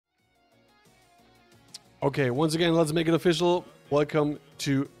Okay, once again, let's make it official. Welcome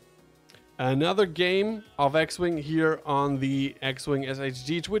to another game of X-Wing here on the X-Wing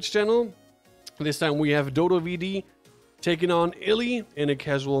SHG Twitch channel. This time we have Dodo VD taking on Illy in a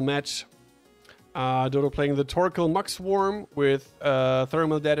casual match. Dodo playing the Torkil Mux Swarm with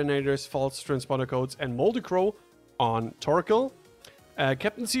thermal detonators, false transponder codes, and Moldy Crow on Torkil.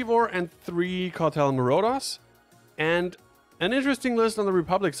 Captain Sivor and 3 Cartel Marauders. And an interesting list on the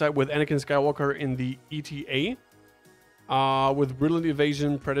Republic side with Anakin Skywalker in the ETA. With Brilliant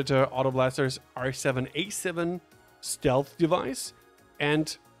Evasion, Predator, Auto Blasters, R7A7 stealth device,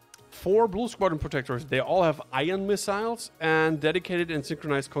 and 4 Blue Squadron Protectors. They all have ion missiles and dedicated and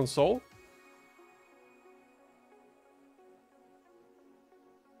synchronized console.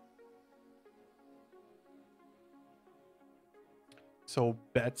 So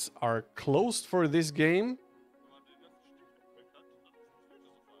bets are closed for this game.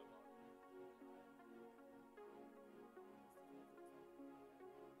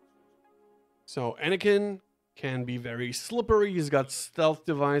 So Anakin can be very slippery. He's got stealth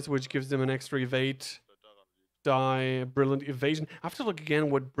device, which gives him an extra evade die. Brilliant evasion. I have to look again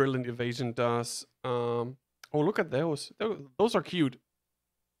what brilliant evasion does. Oh, look at those. Those are cute.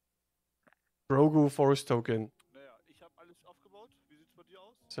 Grogu Force token.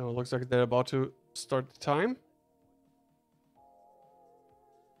 So it looks like they're about to start the time.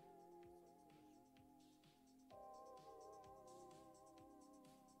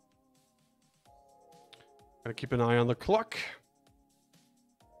 Gotta keep an eye on the clock.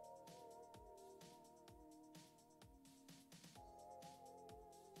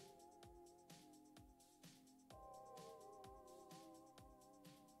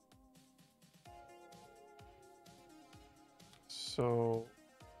 So,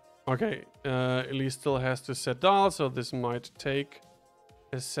 okay, Illy still has to set dial, so this might take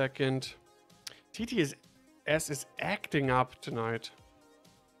a second. TTS is acting up tonight.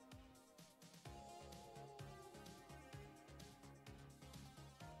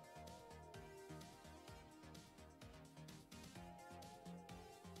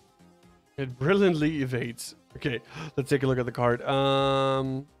 It brilliantly evades. Okay, let's take a look at the card.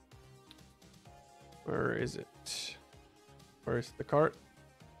 Where is it? Where's the card?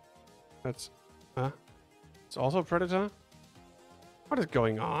 That's, it's also a Predator? What is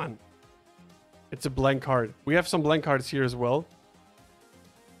going on? It's a blank card. We have some blank cards here as well.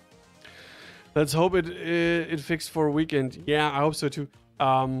 Let's hope it fixed for a weekend. Yeah, I hope so too.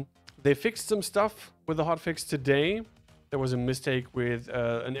 They fixed some stuff with the hotfix today. There was a mistake with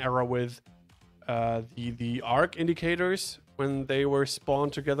an error with the arc indicators when they were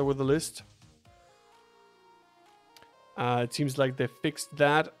spawned together with the list. It seems like they fixed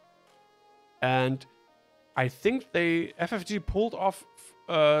that, and I think FFG pulled off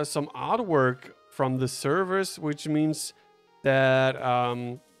some artwork from the servers, which means that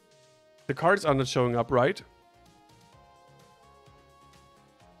the cards are not showing up right.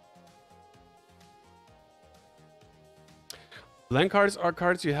 Blank cards are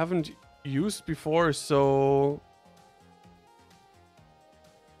cards you haven't used before, so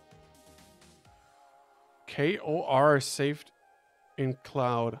KOR saved in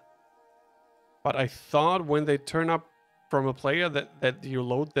cloud. But I thought when they turn up from a player that you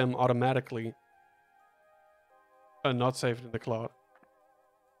load them automatically. Not saved in the cloud.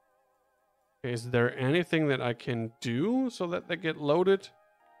 Okay, is there anything that I can do so that they get loaded?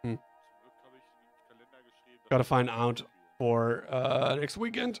 Gotta find out for next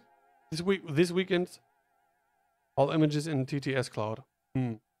weekend. This weekend. All images in TTS cloud.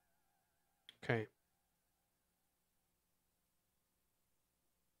 Okay.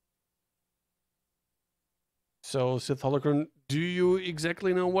 So Sith Holocron, do you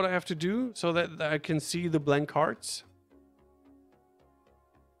exactly know what I have to do so that I can see the blank cards?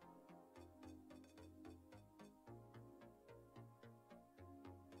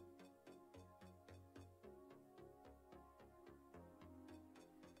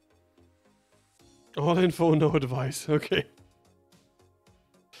 All info, no advice. Okay.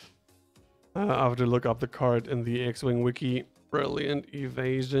 I have to look up the card in the X-Wing wiki. Brilliant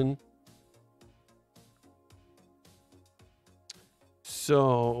evasion.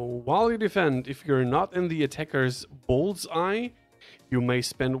 So, while you defend, if you're not in the attacker's bullseye, you may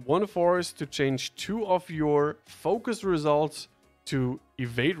spend 1 force to change 2 of your focus results to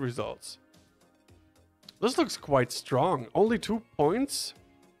evade results. This looks quite strong. Only 2 points.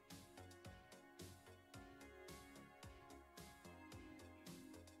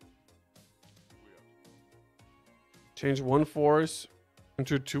 Change 1 force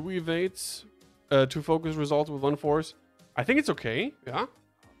into 2 evades. 2 focus results with 1 force. I think it's okay, yeah.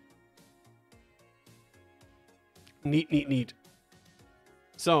 Neat, neat, neat.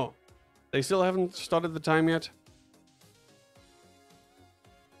 So, they still haven't started the time yet.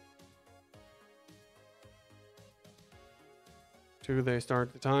 Do they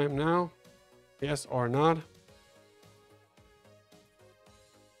start the time now? Yes or not?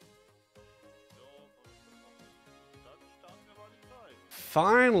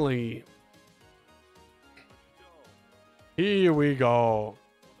 Finally! Here we go.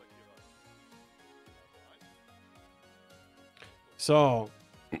 So,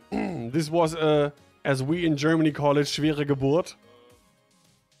 this was as we in Germany call it, schwere Geburt.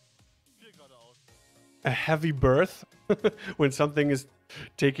 A heavy birth. When something is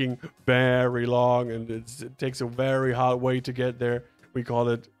taking very long and it takes a very hard way to get there, we call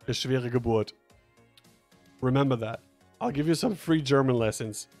it a schwere Geburt. Remember that. I'll give you some free German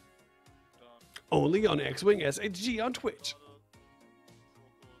lessons. Only on X-Wing SHG on Twitch.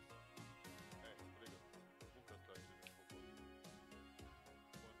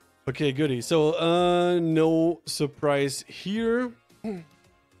 Okay, goody. So, no surprise here.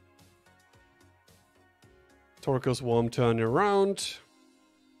 Torkil's worm turn around.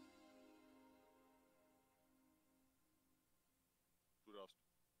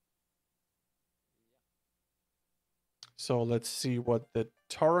 So let's see what the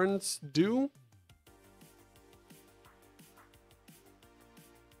Torrents do.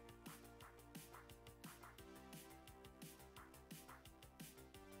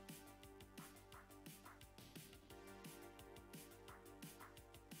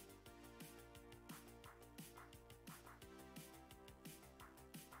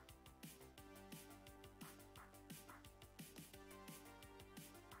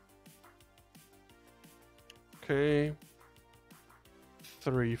 Okay.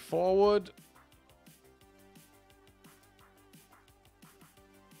 3 forward.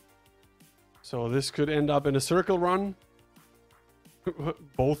 So this could end up in a circle run.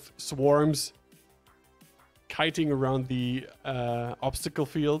 Both swarms kiting around the obstacle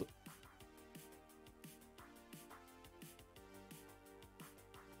field.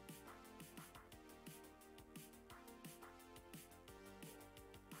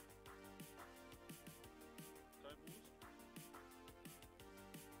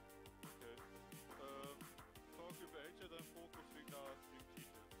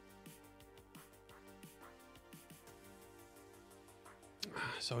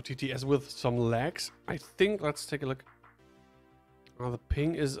 So TTS with some lags. I think, let's take a look. The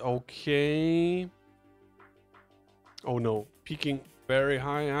ping is okay. Oh no, peaking very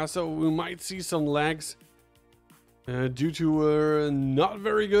high. So we might see some lags due to a not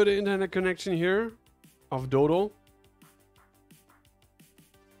very good internet connection here of Dodo.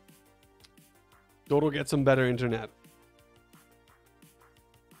 Dodo gets some better internet.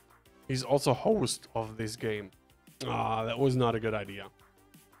 He's also host of this game. Ah, that was not a good idea.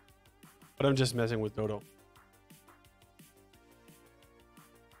 But I'm just messing with Dodo.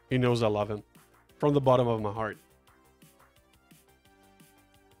 He knows I love him. From the bottom of my heart.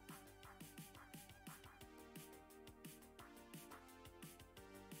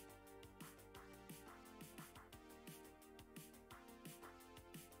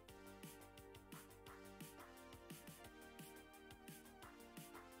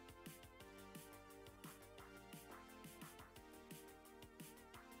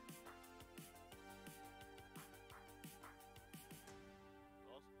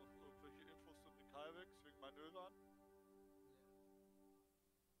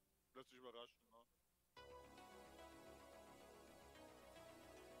 Plötzlich überrascht, ne?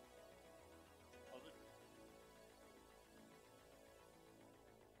 Also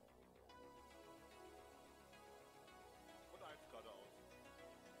und eins geradeaus.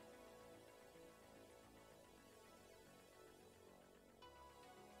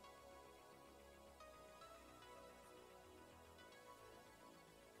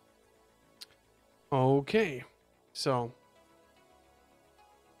 Okay, so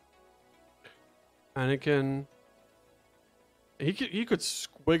Anakin, he could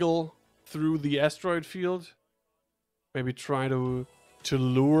squiggle through the asteroid field, maybe try to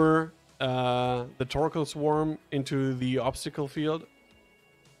lure the Torkil swarm into the obstacle field.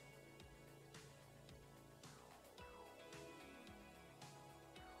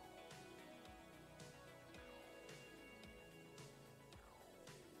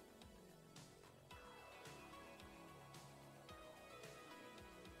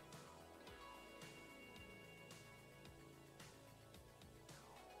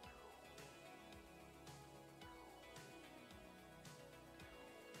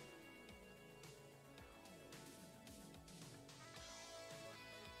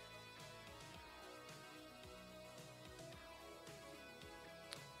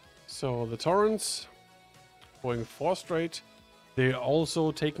 So the Torrents going 4 straight. They're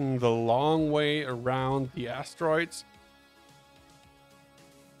also taking the long way around the asteroids.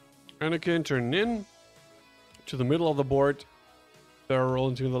 Anakin turning in to the middle of the board. Barrel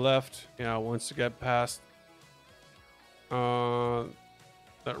rolling to the left. Yeah, wants to get past that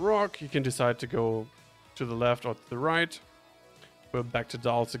rock. You can decide to go to the left or to the right. We're back to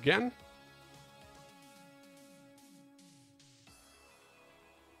dials again.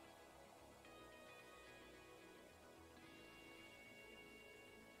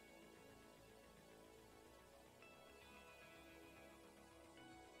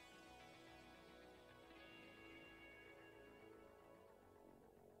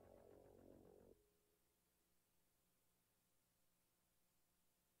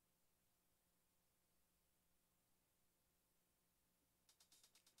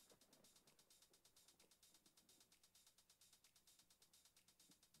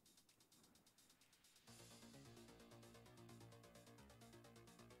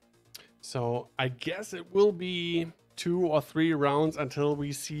 So I guess it will be 2 or 3 rounds until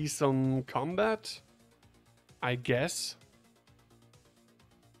we see some combat. I guess.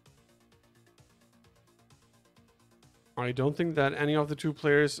 I don't think that any of the 2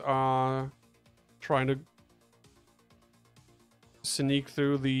 players are trying to sneak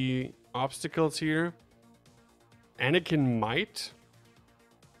through the obstacles here. Anakin might.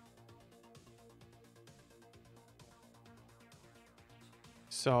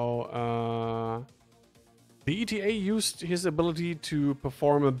 So, the ETA used his ability to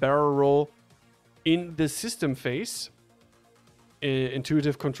perform a barrel roll in the system phase.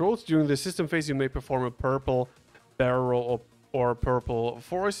 Intuitive controls. During the system phase, you may perform a purple barrel roll or purple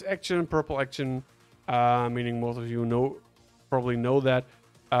force action. Purple action, meaning most of you probably know that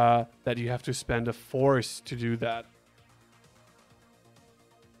you have to spend a force to do that.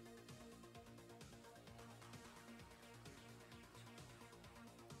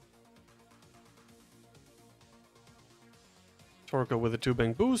 Torkil with a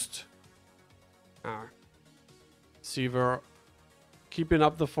 2-bang boost. Seaver keeping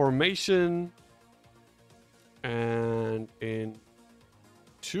up the formation. And in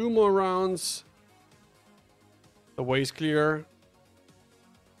 2 more rounds, the way is clear.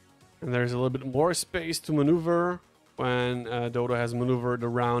 And there's a little bit more space to maneuver when Dodo has maneuvered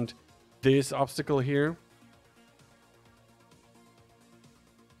around this obstacle here.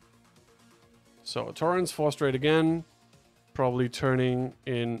 So Torrents 4 straight again. Probably turning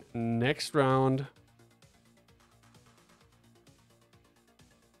in next round.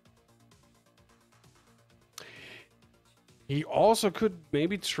 He also could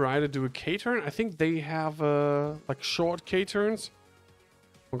maybe try to do a K-turn. I think they have like short K-turns.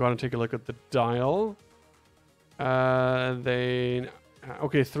 We're gonna take a look at the dial. Okay,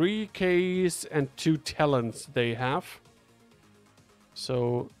 3 Ks and 2 talents they have.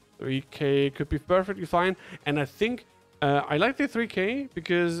 So 3K could be perfectly fine. And I think I like the 3K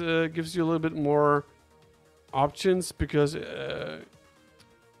because it gives you a little bit more options. Because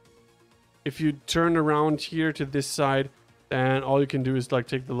if you turn around here to this side, then all you can do is like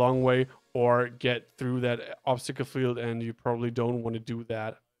take the long way or get through that obstacle field, and you probably don't want to do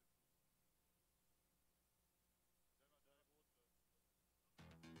that.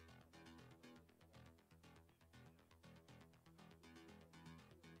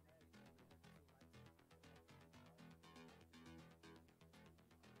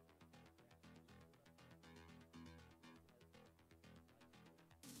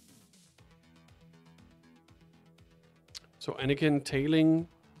 So Anakin tailing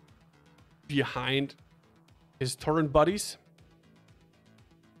behind his Torrent buddies.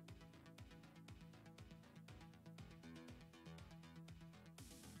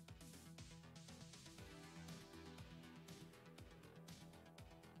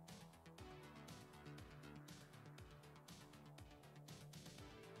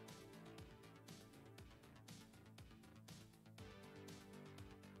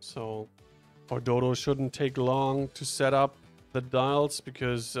 So for Dodo shouldn't take long to set up the dials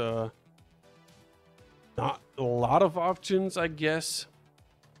because not a lot of options, I guess.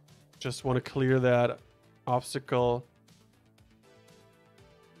 Just want to clear that obstacle.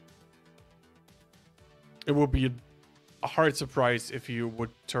 It would be a hard surprise if you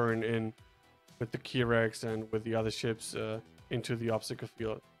would turn in with the Kirax and with the other ships into the obstacle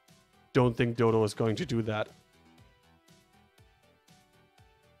field. Don't think Dodo is going to do that.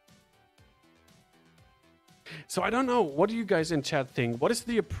 So I don't know. What do you guys in chat think? What is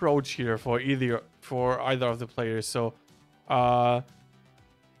the approach here for either of the players? So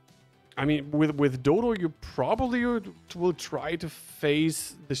I mean, with Dodo, you probably will try to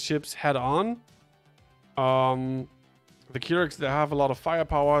face the ships head on. The Kyrix, they have a lot of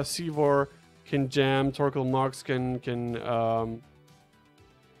firepower. Sivor can jam. Torkil Mox can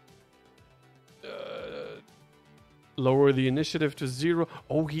lower the initiative to 0.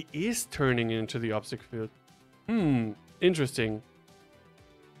 Oh, he is turning into the obstacle field. Interesting.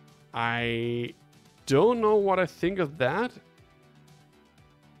 I don't know what I think of that.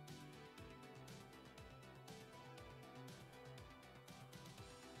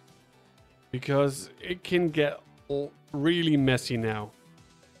 Because it can get really messy now.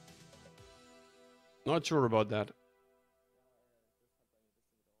 Not sure about that.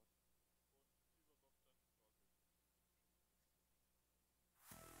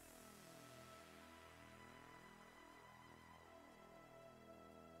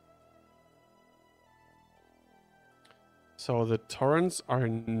 So the Torrents are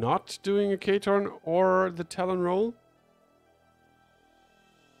not doing a K-turn or the Talon roll.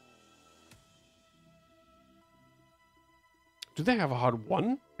 Do they have a hard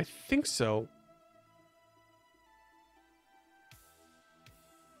 1? I think so.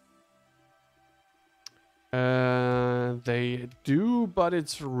 They do, but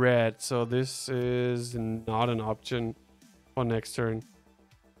it's red, so this is not an option for next turn.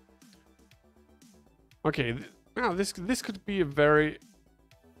 Okay, now this could be a very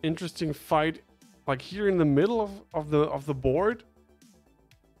interesting fight, like here in the middle of the board.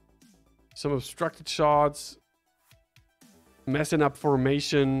 Some obstructed shots, messing up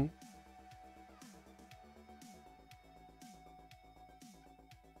formation.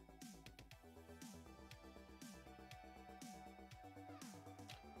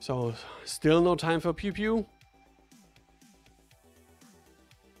 So, still no time for pew pew.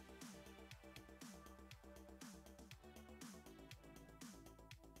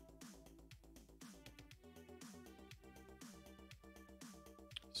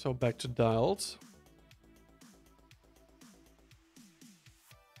 So back to dials.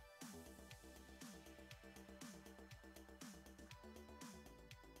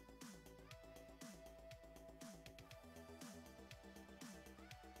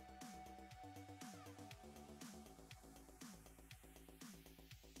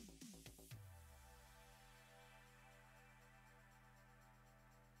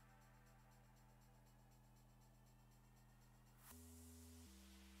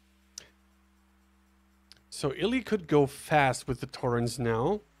 So Illy could go fast with the Torrents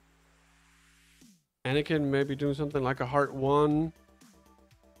now. And it can maybe do something like a heart 1.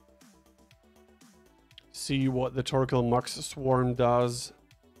 See what the Torkil Mux Swarm does.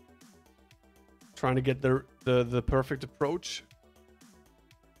 Trying to get the perfect approach.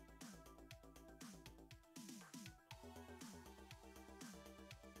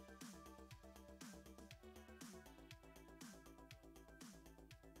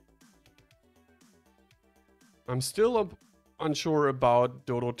 I'm still unsure about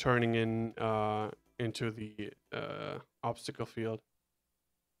Dodo turning in into the obstacle field.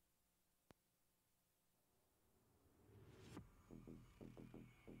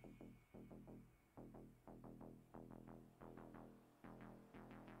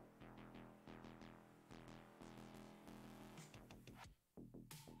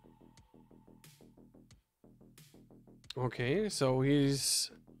 Okay, so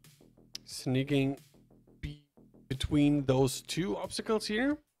he's sneaking between those two obstacles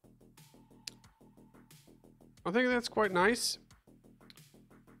here. I think that's quite nice.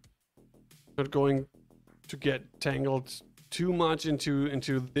 Not going to get tangled too much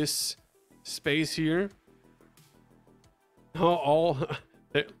into this space here. Oh, all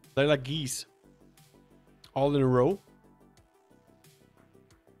they're like geese, all in a row.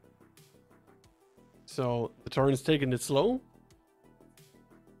 So the Torrent's taking it slow.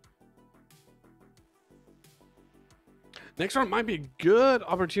 Next round might be a good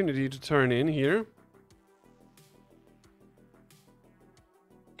opportunity to turn in here.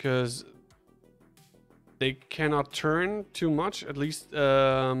 Because they cannot turn too much. At least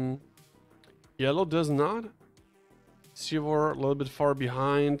yellow does not. Sivor a little bit far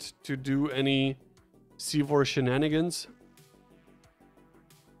behind to do any Sivor shenanigans.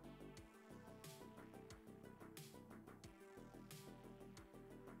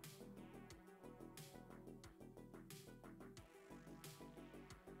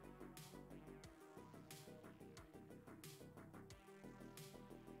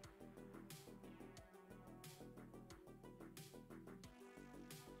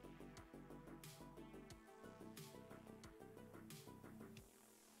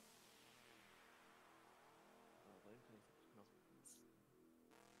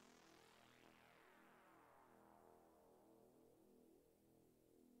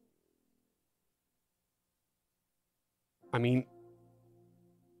 I mean,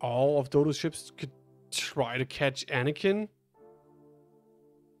 all of Dodo's ships could try to catch Anakin,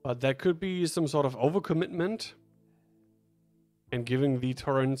 but that could be some sort of overcommitment and giving the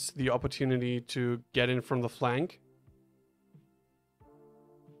Torrents the opportunity to get in from the flank.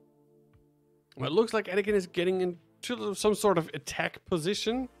 Well, it looks like Anakin is getting into some sort of attack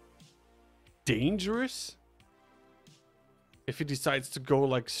position. Dangerous. If he decides to go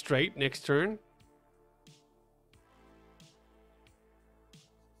like straight next turn.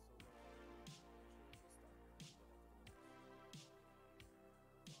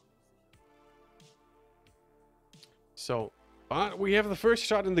 So, but we have the first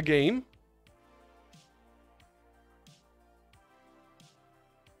shot in the game.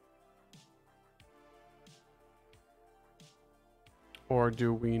 Or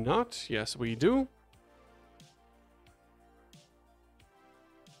do we not? Yes, we do.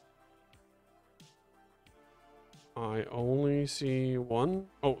 I only see one.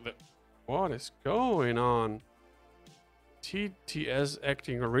 Oh, what is going on? TTS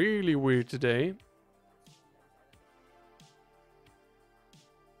acting really weird today.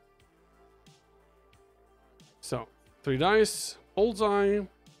 So, 3 dice, bullseye.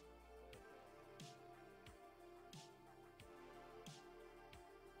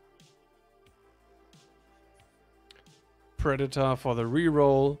 Predator for the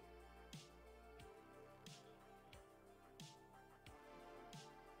reroll.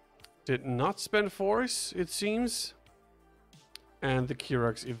 Did not spend force, it seems. And the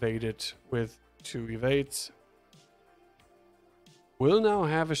Kirax evaded with 2 evades. Will now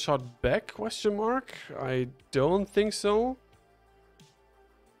have a shot back, question mark? I don't think so.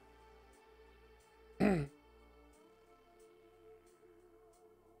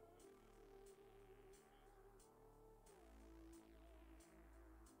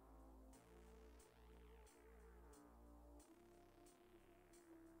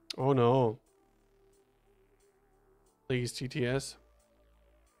 Oh no. Please, TTS.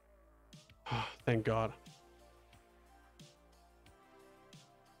 Thank God.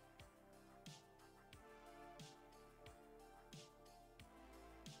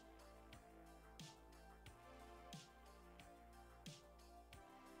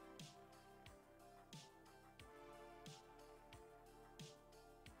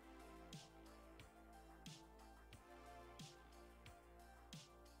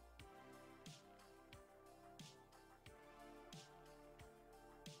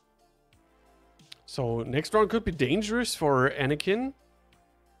 So next round could be dangerous for Anakin.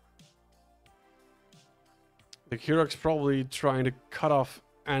 The Kirax probably trying to cut off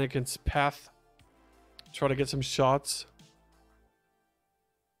Anakin's path. Try to get some shots.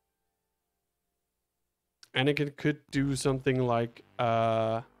 Anakin could do something like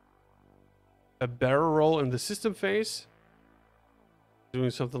a barrel roll in the system phase. Doing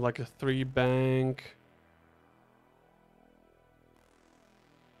something like a 3 bank.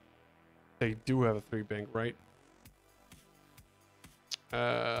 They do have a 3 bank, right?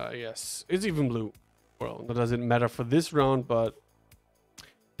 Yes. It's even blue. Well, that doesn't matter for this round, but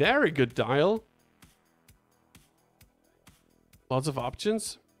very good dial. Lots of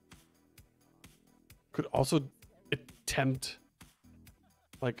options. Could also attempt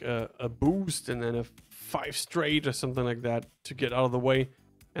like a boost and then a 5 straight or something like that to get out of the way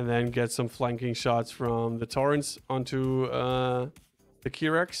and then get some flanking shots from the Torrents onto the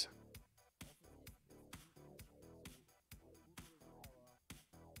Kirax.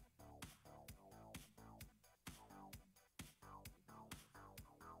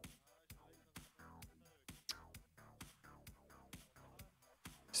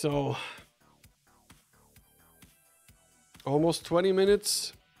 So, almost 20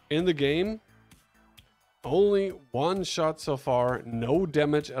 minutes in the game. Only 1 shot so far. No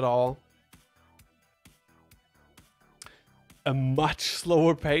damage at all. A much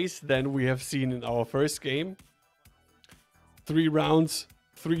slower pace than we have seen in our first game. 3 rounds,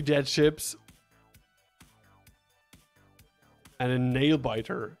 3 dead ships. And a nail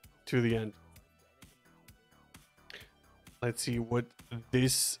biter to the end. Let's see what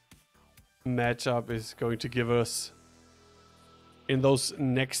this matchup is going to give us in those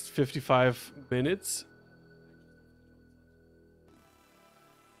next 55 minutes.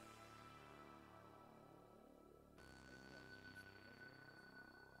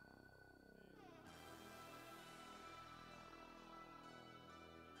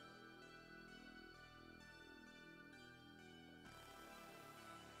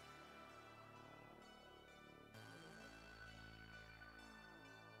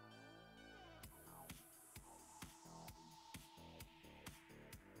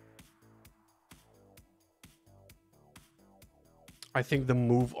 I think the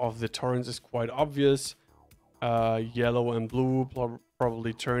move of the Torrents is quite obvious. Yellow and blue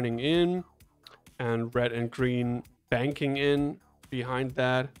probably turning in, and red and green banking in behind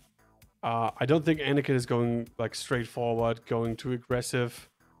that. I don't think Anakin is going like straightforward, going too aggressive,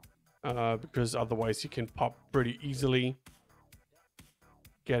 because otherwise he can pop pretty easily.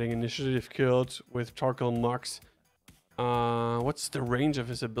 Getting initiative killed with Torkil Max. What's the range of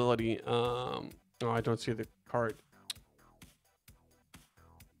his ability? Oh, I don't see the card.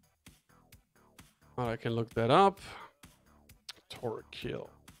 I can look that up. Torkil.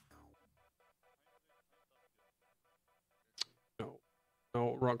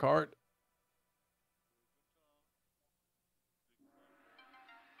 No, wrong card.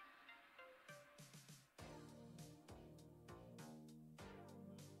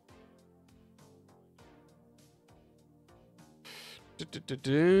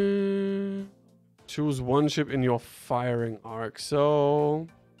 Choose one ship in your firing arc. So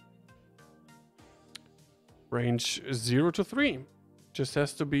range 0 to 3. Just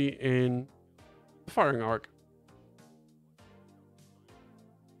has to be in the firing arc.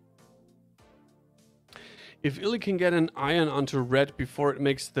 If Illy can get an iron onto red before it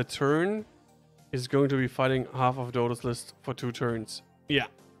makes the turn, is going to be fighting half of Dodo's list for 2 turns. Yeah.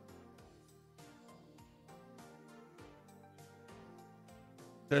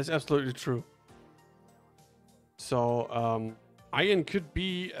 That's absolutely true. So, iron could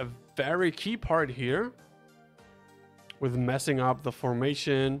be a very key part here with messing up the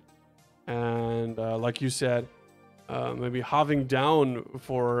formation and, like you said, maybe halving down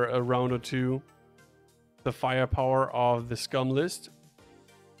for a round or two the firepower of the Scum list.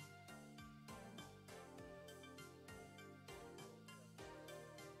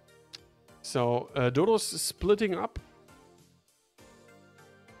 So Dodo's splitting up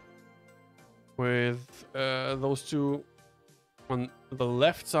with those two on the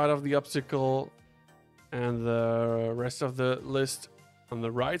left side of the obstacle and the rest of the list on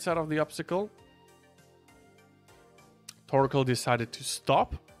the right side of the obstacle. Torkil decided to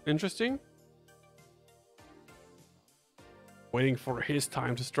stop. Interesting. Waiting for his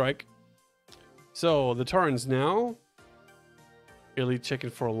time to strike. So the Torrents now. Illy checking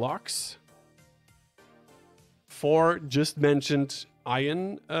for locks. 4 just mentioned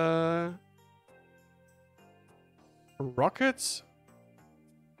iron rockets.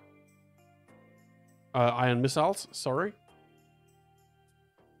 Iron missiles, sorry.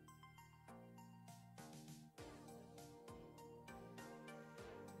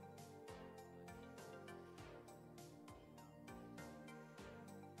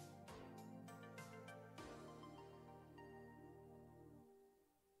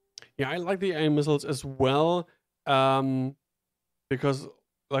 Yeah, I like the iron missiles as well, because,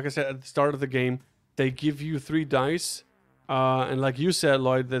 like I said at the start of the game, they give you 3 dice, and like you said,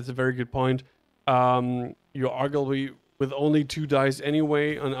 Lloyd, that's a very good point. You're arguably with only 2 dice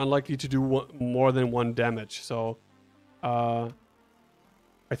anyway, and unlikely to do more than 1 damage. So, I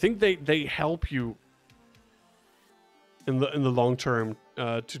think they help you in the long term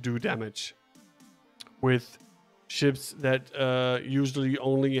to do damage with ships that usually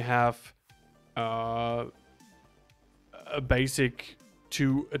only have a basic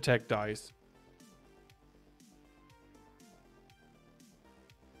 2 attack dice.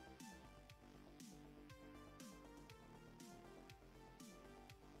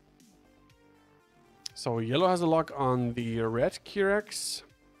 So yellow has a lock on the red Kirex.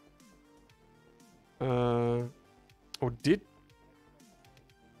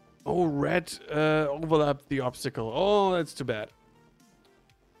 Red overlapped the obstacle. Oh, that's too bad.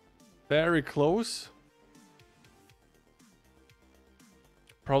 Very close.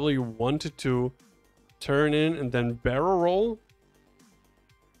 Probably wanted to turn in and then barrel roll.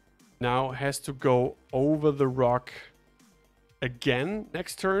 Now has to go over the rock again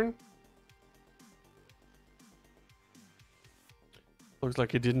next turn. Looks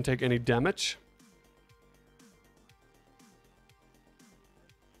like he didn't take any damage.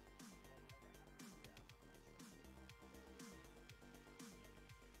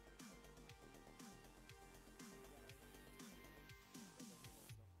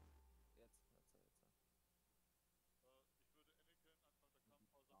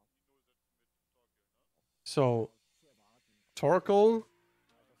 So, Torkil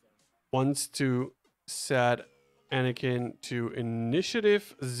wants to set Anakin to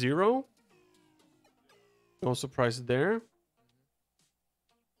initiative 0. No surprise there.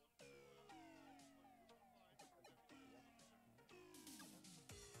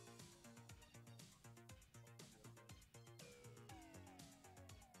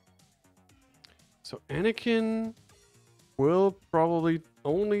 So Anakin will probably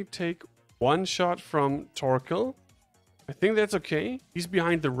only take one shot from Torkil. I think that's okay. He's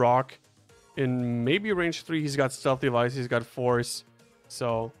behind the rock. In maybe range 3, he's got stealth device, he's got force.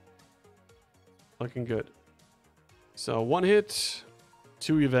 So, looking good. So, 1 hit,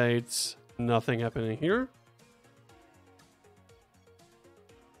 2 evades, nothing happening here.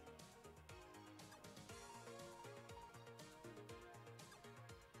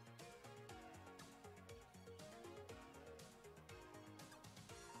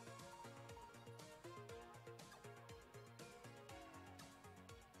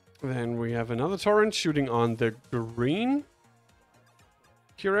 Then we have another torrent shooting on the green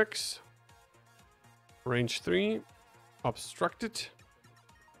T-Rex. Range 3. Obstructed.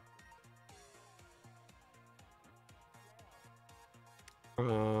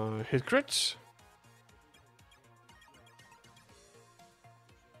 Hit crit.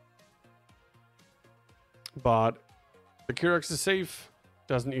 But the T-Rex is safe.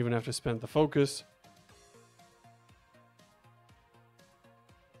 Doesn't even have to spend the focus.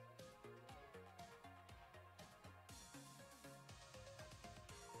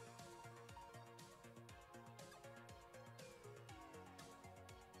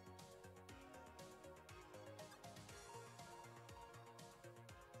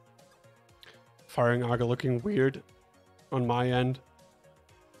 Firing Aga looking weird on my end.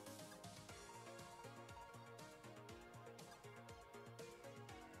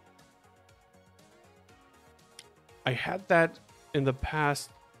 I had that in the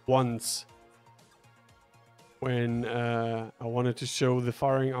past once when I wanted to show the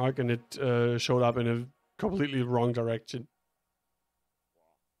firing arc and it showed up in a completely wrong direction.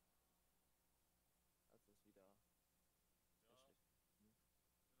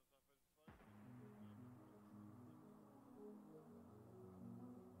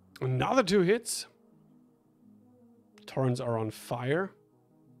 Another 2 hits. Torrents are on fire.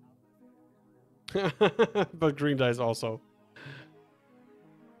 But green dice also.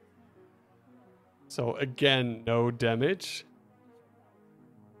 So again, no damage.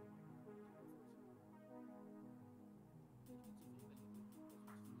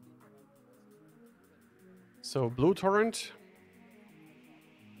 So blue torrent.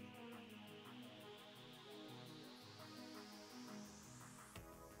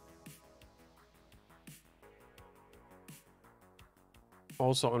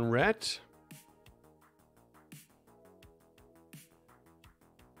 Also on red.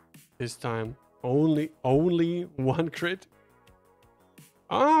 This time only 1 crit.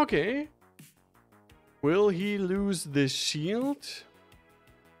 Ah, okay. Will he lose the shield?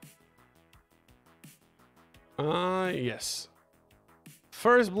 Yes.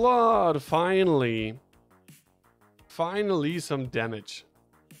 First blood, finally. Finally some damage.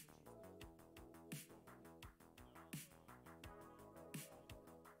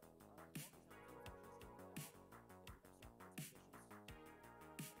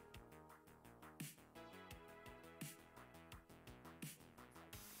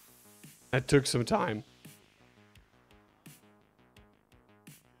 That took some time.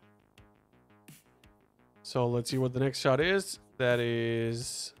 So let's see what the next shot is. That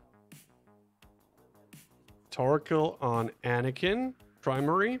is Torkil on Anakin,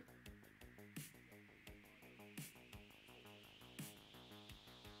 primary.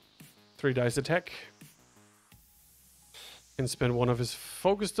 Three dice attack. Can spend one of his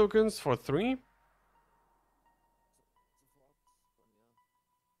focus tokens for 3.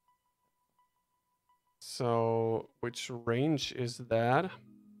 So, which range is that?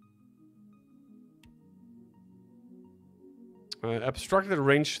 Obstructed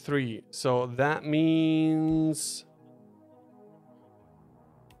range 3. So that means...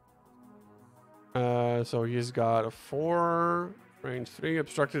 so he's got a 4, range 3,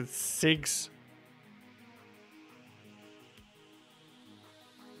 obstructed 6.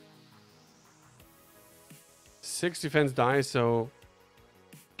 Six defense die, so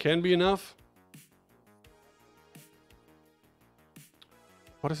can be enough.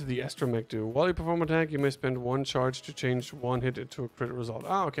 What does the astromech do? While you perform attack, you may spend 1 charge to change 1 hit into a crit result.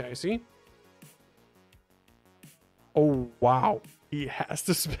 Ah, okay, I see. Oh, wow. He has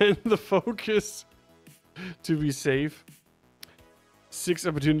to spend the focus to be safe. 6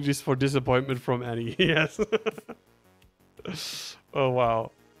 opportunities for disappointment from Annie. Yes. Oh,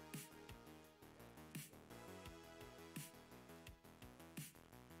 wow.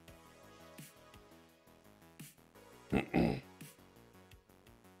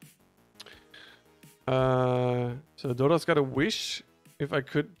 So Dodo's got a wish. If I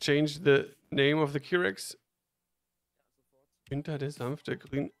could change the name of the T-Rex. Winter der sanfte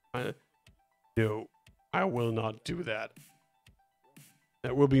Grün. No, I will not do that.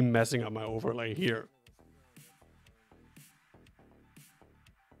 That will be messing up my overlay here.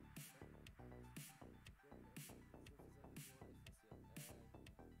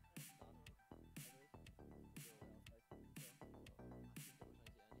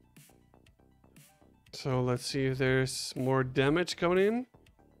 So let's see if there's more damage coming in.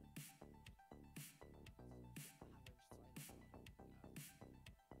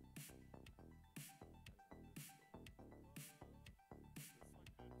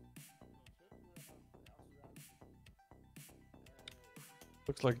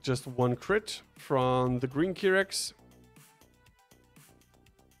 Looks like just one crit from the green Kirex.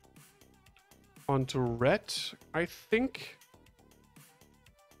 Onto red, I think.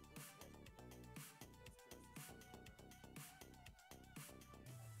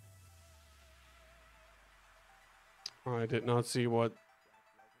 I did not see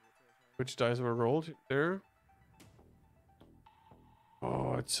which dice were rolled there.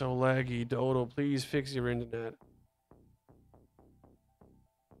 Oh, it's so laggy. Dodo, please fix your internet.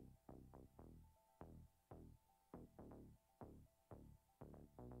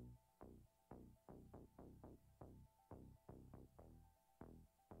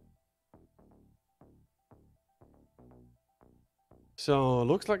 So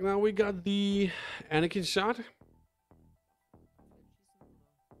looks like now we got the Anakin shot.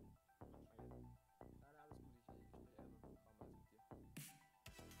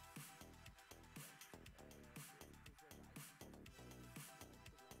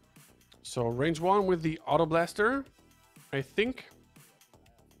 So range 1 with the auto blaster, I think.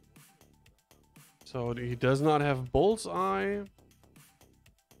 So he does not have bullseye,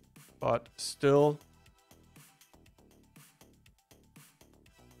 but still.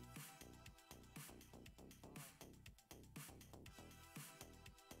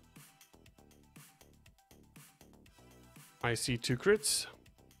 I see 2 crits.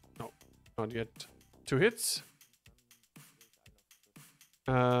 No, not yet. 2 hits.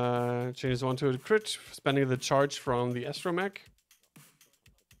 Changes 1 to a crit, spending the charge from the astromech.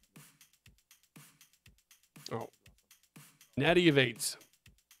 Oh. Natty evades.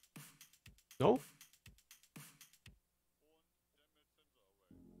 No?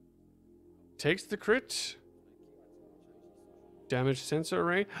 Takes the crit. Damage sensor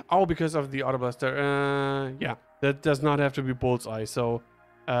array. Oh, because of the auto blaster. Yeah, that does not have to be bullseye. So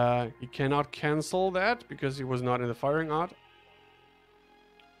he cannot cancel that because he was not in the firing art.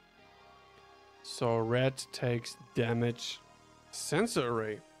 So red takes damage sensor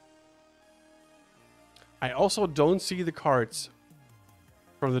array. I also don't see the cards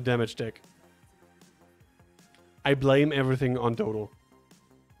from the damage deck. I blame everything on Dodo.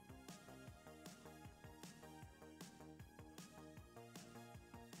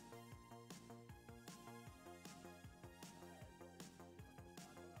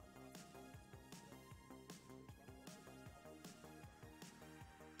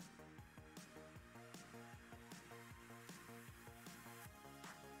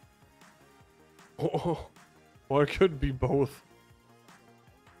 Oh, or it could be both.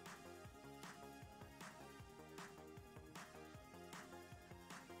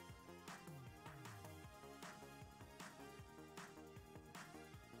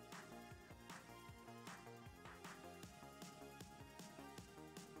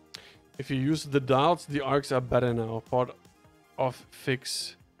 If you use the dials, the arcs are better now. Part of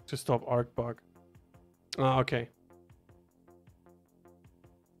fix to stop arc bug. Ah, okay.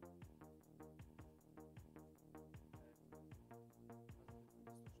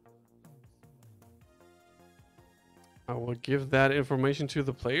 I will give that information to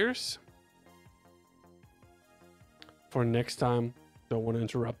the players for next time. Don't want to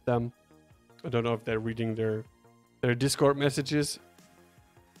interrupt them. I don't know if they're reading their Discord messages.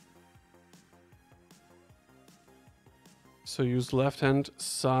 So use left hand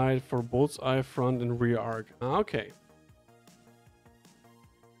side for bullseye, front and rear arc. Ah, okay.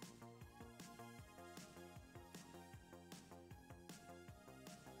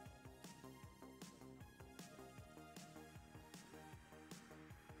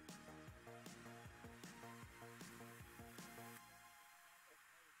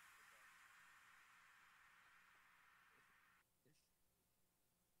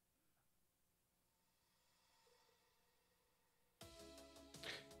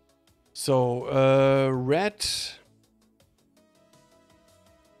 So, red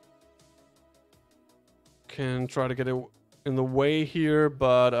can try to get it in the way here,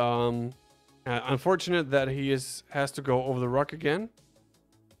 but unfortunate that he has to go over the rock again.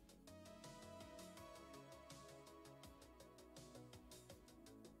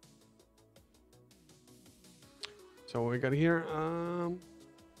 So what we got here,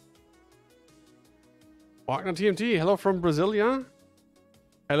 Wagner TMT, hello from Brasilia.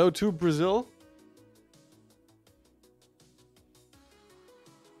 Hello to Brazil.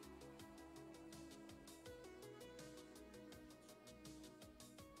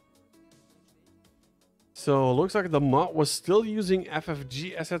 So looks like the mod was still using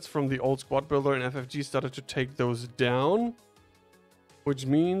FFG assets from the old squad builder, and FFG started to take those down. Which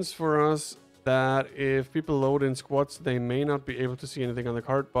means for us that if people load in squads, they may not be able to see anything on the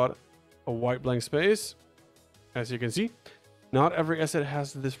card, but a white blank space, as you can see. Not every asset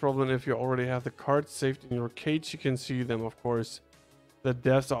has this problem. If you already have the cards saved in your cage, you can see them, of course. The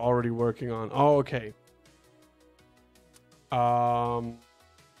devs are already working on. Oh, okay.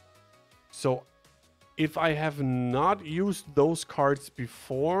 So if I have not used those cards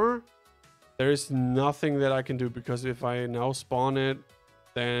before, there is nothing that I can do, because if I now spawn it,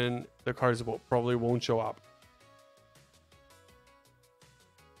 then the cards probably won't show up.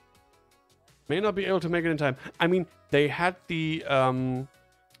 May not be able to make it in time. I mean, they had the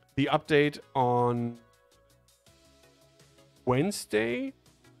update on Wednesday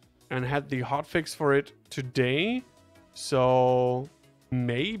and had the hotfix for it today, so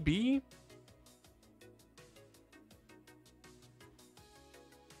maybe.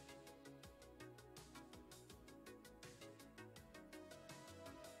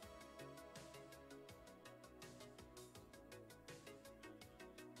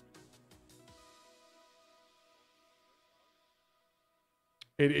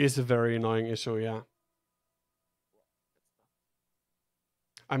 It is a very annoying issue, yeah.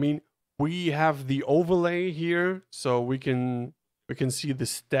 I mean, we have the overlay here, so we can see the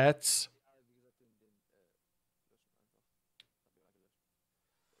stats.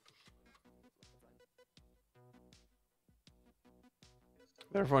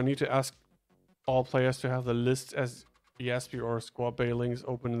 Therefore, I need to ask all players to have the list as ESP or squad bailings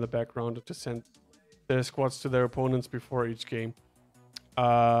open in the background to send their squads to their opponents before each game.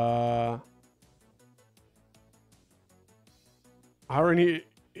 Irony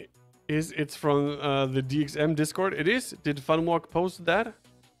is it's from the DXM Discord. It is. Did Funwalk post that?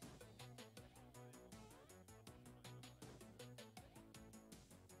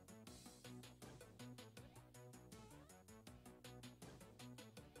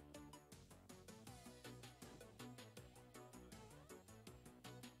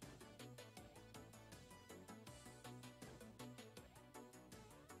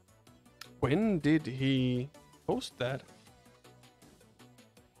 When did he post that?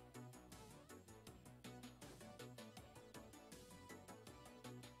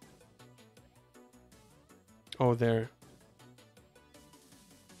 Oh, there.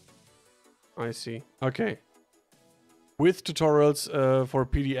 I see. Okay. With tutorials for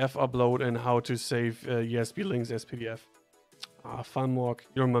PDF upload and how to save ESP links as PDF. Ah, Funwalk,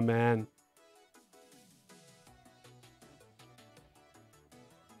 you're my man.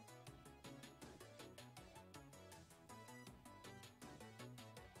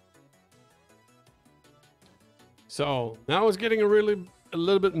 So now it's getting a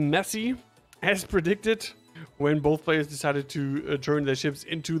little bit messy, as predicted, when both players decided to turn their ships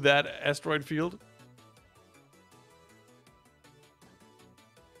into that asteroid field.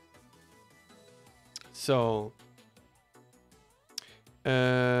 So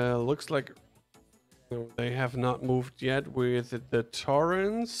looks like they have not moved yet with the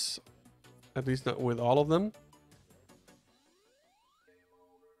Torrents, at least not with all of them.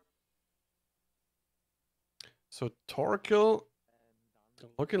 So Torkil,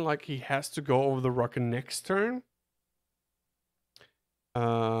 looking like he has to go over the rock next turn.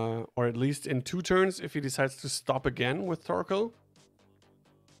 Or at least in 2 turns if he decides to stop again with Torkil.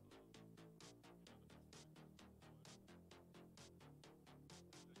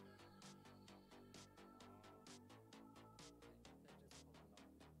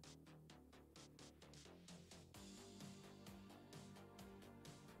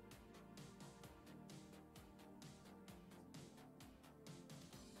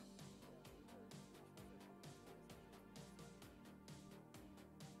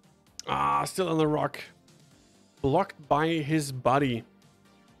 Ah, still on the rock. Blocked by his buddy.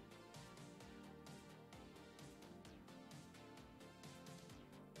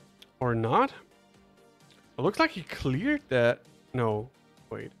 Or not? It looks like he cleared that. No,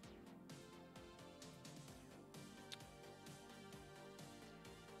 wait.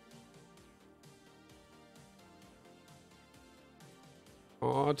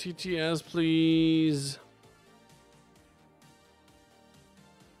 Oh, TTS, please.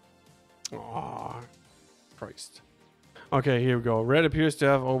 Oh, Christ. Okay, here we go. Red appears to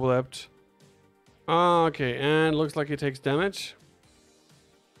have overlapped. Okay, and looks like he takes damage.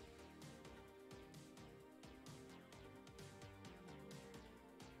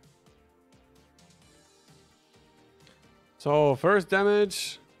 So, first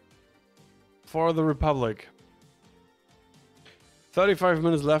damage for the Republic. 35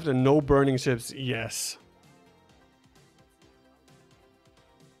 minutes left and no burning ships. Yes.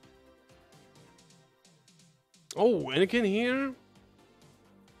 Oh, Anakin here.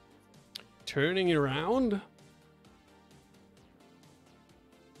 Turning around.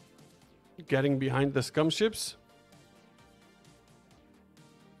 Getting behind the Scum ships.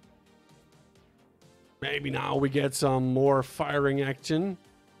 Maybe now we get some more firing action.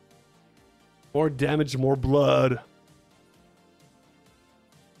 More damage, more blood.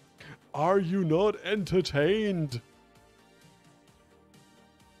 Are you not entertained?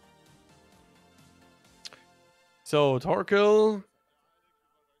 So, Torkil.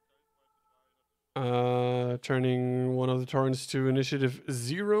 Turning one of the Torrents to initiative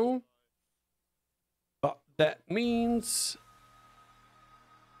 0. But that means...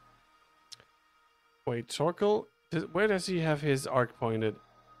 Wait, Torkil? Where does he have his arc pointed?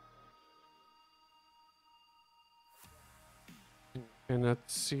 Cannot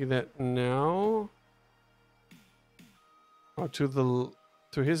see that now. Oh, to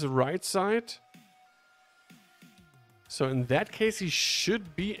his right side. So in that case, he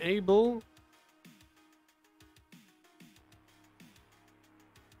should be able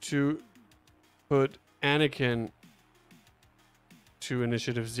to put Anakin to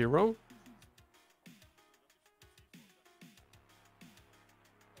initiative 0.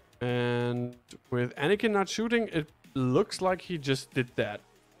 And with Anakin not shooting, it looks like he just did that.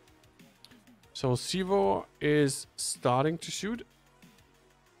 So Sivo is starting to shoot.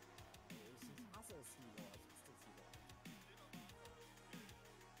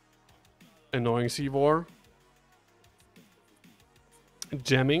 Annoying Sivor.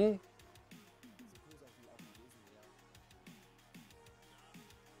 Jamming.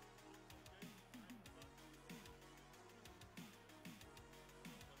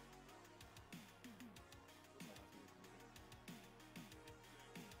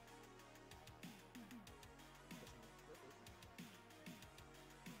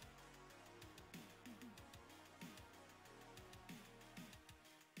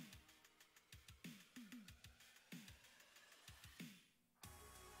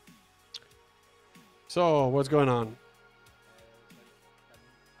 So, what's going on?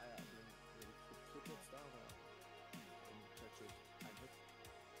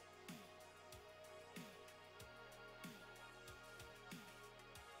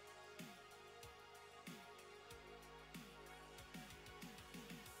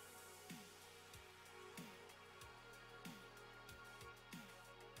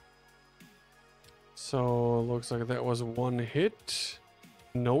 So, looks like that was one hit.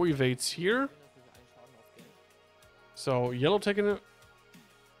 No evades here. So, yellow taking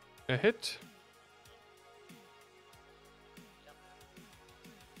a hit.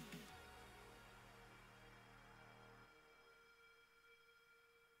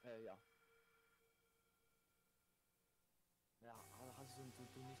 Ja. Ja, aber hast du nicht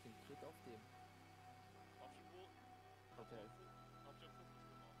den Crit auf dem? Okay.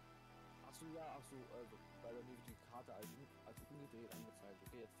 Achso, ja, achso, weil bei mir wird die Karte als ungedreht angezeigt.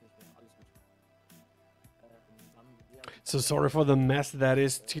 Okay, jetzt nicht mehr. Alles gut. So sorry for the mess that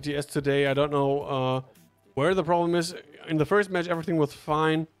is TTS today. I don't know where the problem is. In the first match, everything was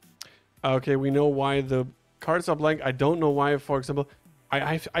fine. Okay, we know why the cards are blank. I don't know why, for example,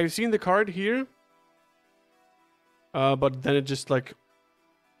 I've seen the card here, but then it just like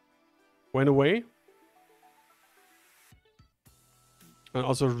went away. And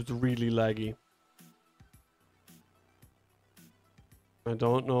also it's really laggy. I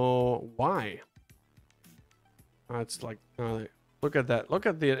don't know why. It's like, look at that. Look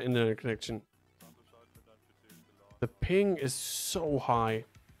at the internet connection. The ping is so high.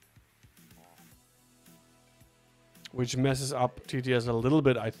 Which messes up TTS a little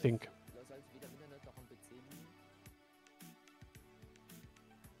bit, I think.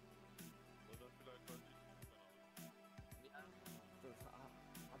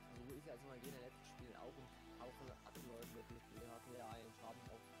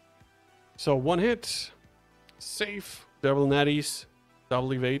 So one hit. Safe. Double natties.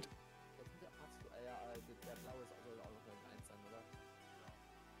 Double evade.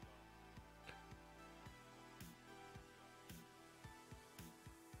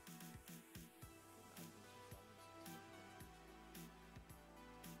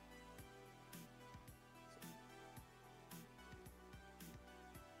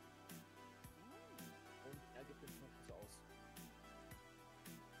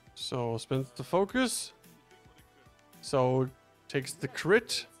 So spends the focus. So takes the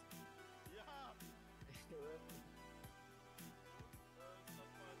crit.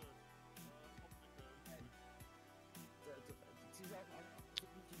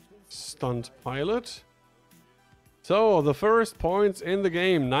 stunt pilot. So, the first points in the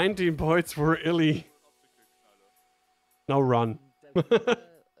game. 19 points for Illy. Now run. Der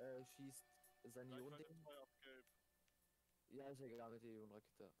schießt seine Ionen-Ding. Ja, ist egal mit der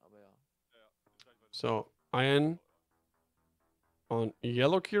Ionenrakete, aber ja. So, iron on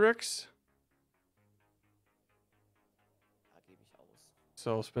yellow Kirex. Da gebe ich aus.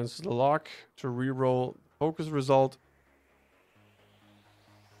 So, spends the lock to reroll focus result.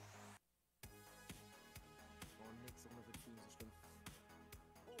 Oh, nächste Runde wird für ihn so schlimm.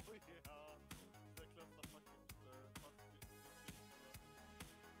 Oh ja, der Cluster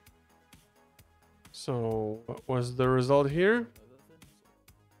So, what was the result here? Würfeln.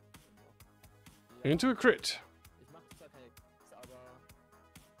 So. Ja, Into a crit. ich mache zwar keine X, aber.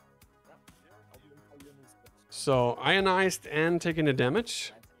 Ja, auf jeden Fall Ionensplit. So, ionized and taking the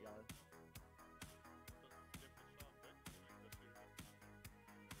damage. Scheißegal.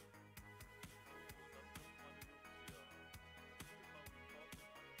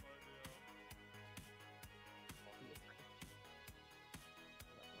 Torkil ist kacke.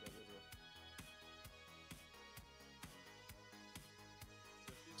 Oder böse.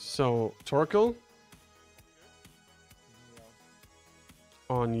 So, Torkil Ja.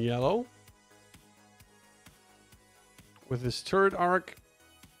 on yellow. With his turret arc.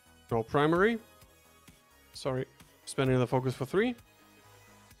 No primary. Sorry, spending the focus for 3.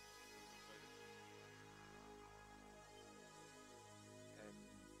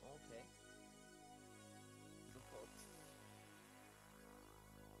 Okay. Sofort.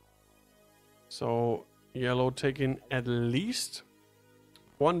 So, yellow taking at least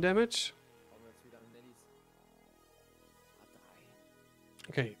 1 damage. Brauchen wir jetzt wieder einen Nellies. Ah, 3.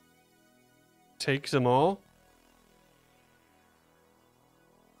 Okay. Takes them all.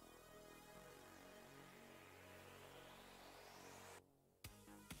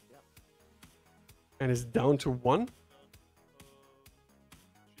 Ja. And is down to 1.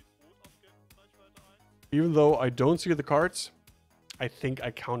 Even though I don't see the cards, I think I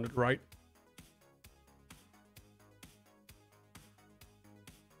counted right.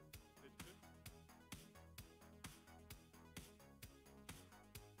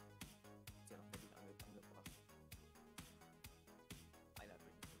 Ist ja noch Nellies angebracht. Einer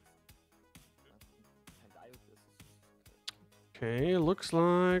wenigstens. Kein Diode ist es. Okay, looks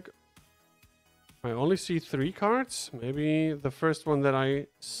like I only see 3 cards. Maybe the first one that I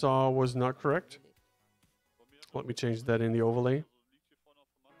saw was not correct. Let me change that in the overlay.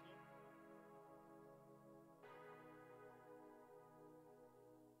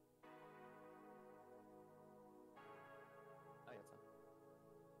 Ah, jetzt.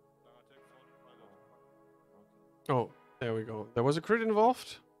 Oh, there we go. There was a crit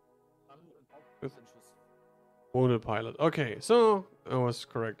involved. With- Schuss. Wounded pilot. Okay, so I was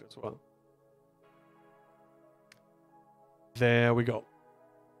correct as well. There we go.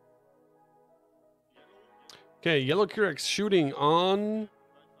 Okay, yellow Kirex shooting on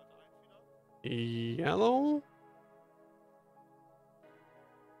yellow.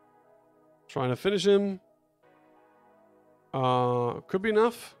 Trying to finish him. Could be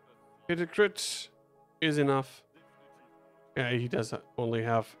enough. Hit a crit is enough. Yeah, he does only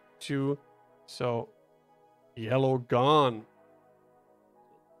have 2. So, yellow gone.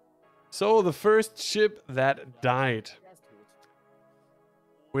 So, the first ship that died. Er ist tot.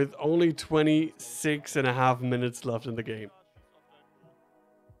 With only 26.5 minutes left in the game.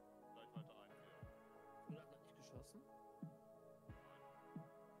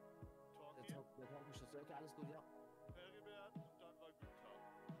 Hat nicht geschossen. Der Torkil-Schuss. Okay, alles gut, ja.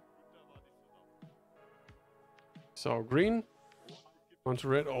 So, green. Onto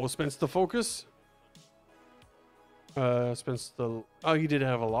red. Oh, spends the focus. Spends the... Oh, he did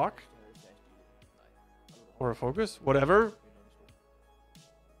have a lock. Or a focus. Whatever.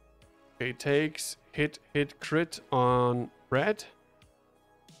 Okay, takes hit, crit on red.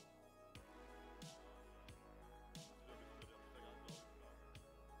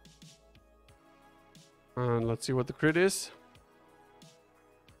 And let's see what the crit is.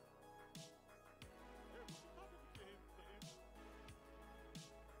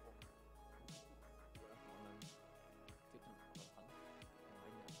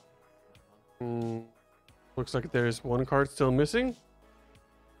 Looks like there's 1 card still missing.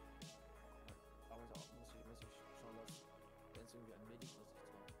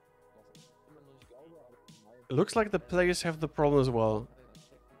 It looks like the players have the problem as well.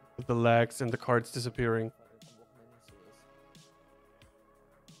 With the lags and the cards disappearing.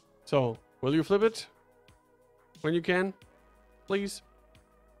 So, will you flip it? When you can? Please?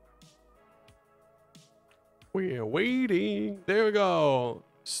 We are waiting. There we go.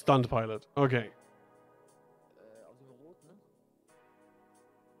 Stunt Pilot. Okay. Auf dem Rot, ne?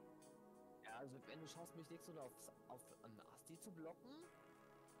 Ja, also wenn du schaffst, mich nächstes Mal auf einen Asti zu blocken,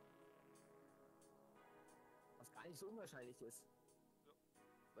 was gar nicht so unwahrscheinlich ist.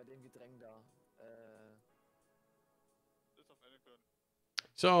 Bei dem Gedräng da. Ist auf Anakin.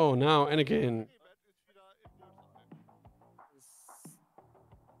 So, now Anakin. Bett ist wieder im Bullseye.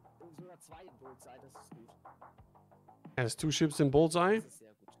 Ist sogar 2 im Bullseye, das ist gut. Has 2 ships in Bullseye. Das ist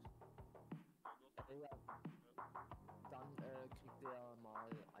sehr gut. Ja, dann kriegt der mal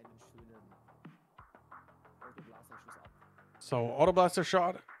einen schönen Autoblaster-Schuss ab. So, Auto Blaster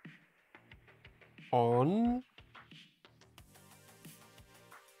shot. On.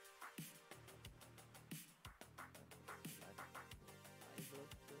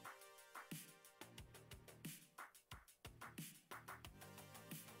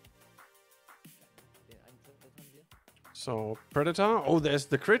 So, Predator. Oh, there's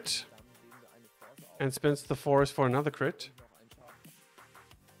the crit. And spends the force for another crit.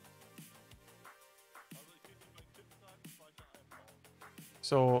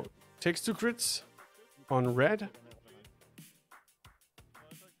 So, takes 2 crits on red.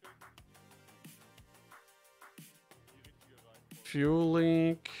 Fuel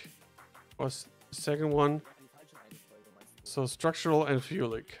leak was the second one. So, structural and fuel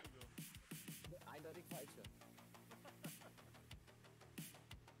leak. Eindeutig falsche.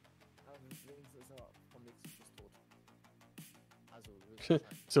 Wenigstens ist er vom nächsten Schuss tot. Also,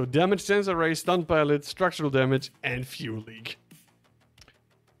 höchstwahrscheinlich. So, damage sensor array, stunt pilot, structural damage, and fuel leak.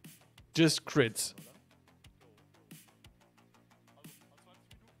 Just crits.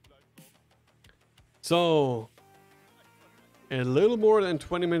 So, a little more than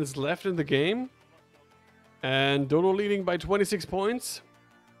 20 minutes left in the game. And Dodo leading by 26 points.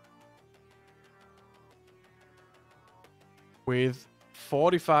 With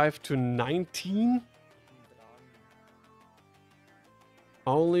 45 to 19.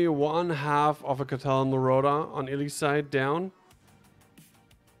 Only 1/2 of a Catal Marauder on Illy's side down.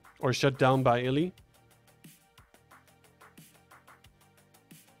 Or shut down by Illy.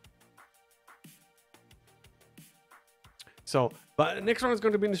 So, but next round is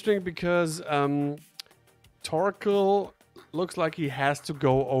going to be interesting because Torkil looks like he has to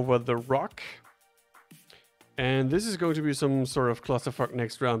go over the rock. And this is going to be some sort of clusterfuck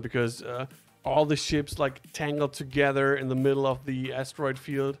next round because all the ships like tangled together in the middle of the asteroid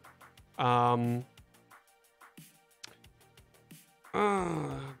field.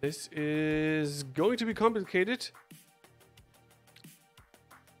 This is going to be complicated.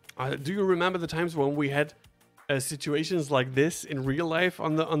 Do you remember the times when we had situations like this in real life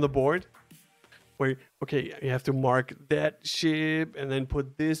on the board? Where, okay, you have to mark that ship and then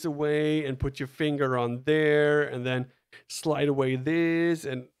put this away and put your finger on there and then slide away this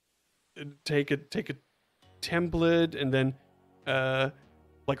and take a template and then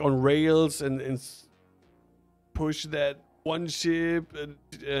like on rails and push that one ship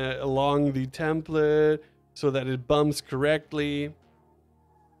along the template so that it bumps correctly.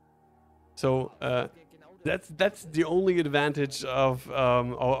 So that's the only advantage of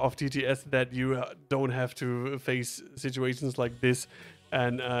TTS, that you don't have to face situations like this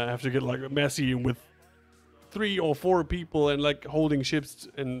and have to get like messy with 3 or 4 people and like holding ships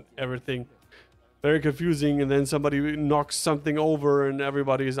and everything. Very confusing, and then somebody knocks something over and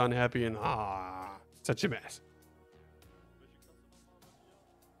everybody is unhappy and such a mess.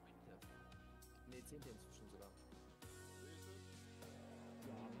 Nee, 10. inzwischen sogar.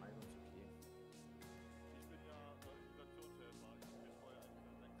 Ja, Meinung ist okay. Ich bin ja Inflationshelfer. Ich bin vorher eigentlich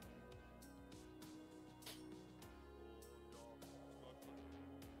der 6.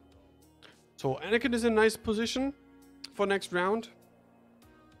 So Anakin is in a nice position for next round.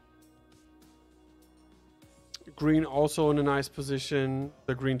 Green also in a nice position.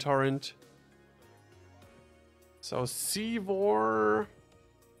 The green torrent. So Seavor.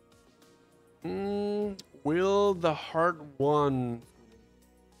 Will the hard one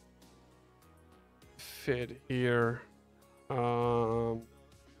fit here?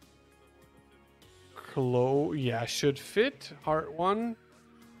 Yeah, should fit. Hard one.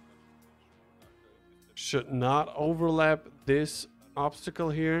 Should not overlap this obstacle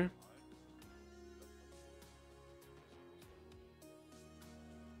here.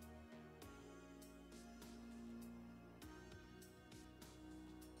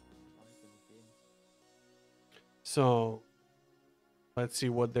 So, let's see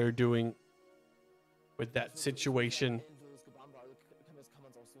what they're doing with that situation. Das kann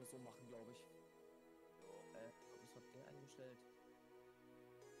man es auch so machen, glaube ich. Was hat der eingestellt?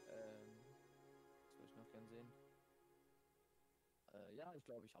 Das würde ich noch gern sehen. Ja, ich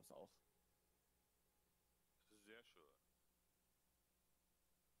glaube, ich hab's auch. Sehr schön.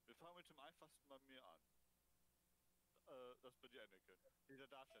 Wir fangen mit dem einfachsten bei mir an. Das bei dir, Anakin. Nee, der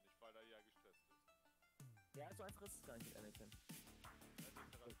darf ja nicht, weil er ja gestresst ist. Ja, so einfach ist es gar nicht mit Anakin. Er ist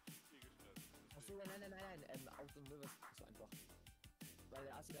ja relativ viel gestresst. Achso, nein. Auch so Möwe ist so einfach. Weil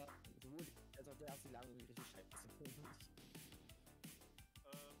der Assi da, sowohl als auch der Assi lang irgendwie richtig scheiße.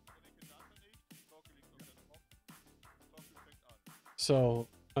 Anakin darf er nicht. Torkil liegt noch ganz offen. Torkil fängt an. So,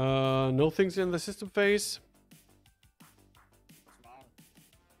 no things in the system phase. Das war.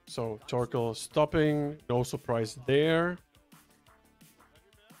 So, Torkil stopping. No surprise there.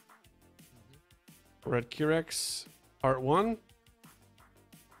 Red Kirex, part 1.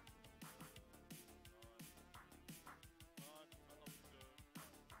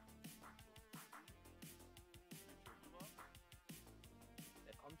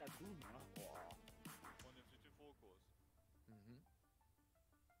 Der kommt da drüben, ne? Boah. Und jetzt nicht den Fokus.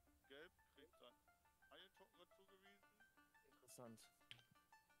 Gelb kriegt dann einen Token zugewiesen. Interessant.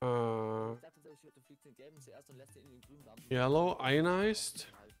 Uh, Ich dachte tatsächlich, du fliegst den gelben zuerst und lässt den in den grünen Dampf. yellow, ionized.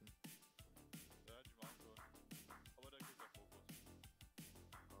 Ja, die machen schon. Aber da kriegt der Fokus.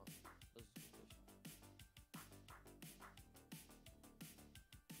 Das ist richtig.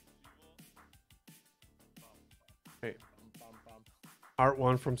 Okay. Bam. Part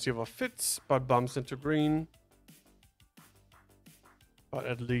 1 from Silver fits, but bumps into green. But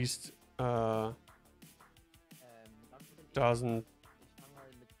at least Dann doesn't ich fang mal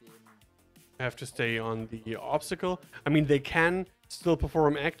mit dem. have to stay on the obstacle. I mean, they can still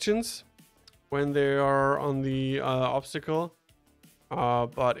perform actions when they are on the obstacle.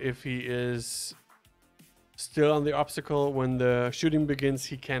 But if he is still on the obstacle when the shooting begins,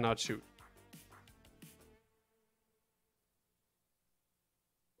 he cannot shoot.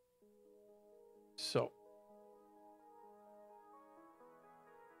 So.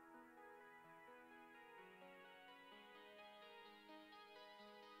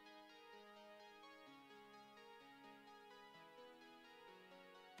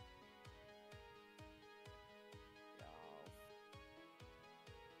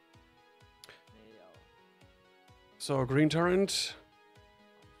 So green Torrent.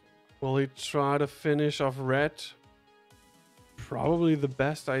 Will he try to finish off red? Probably the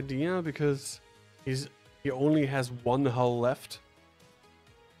best idea because he only has one hull left.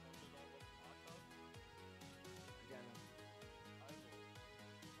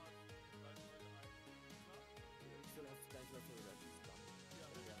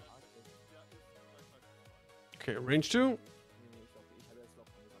 Okay, range 2.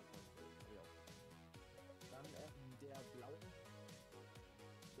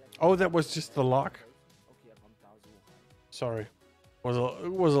 Oh, that was just the lock. Sorry. It was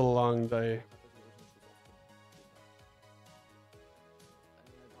a long day.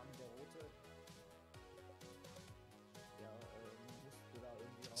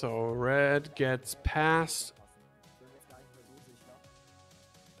 So red gets past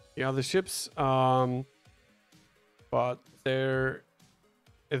the other ships, but there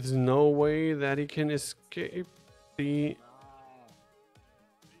is no way that he can escape the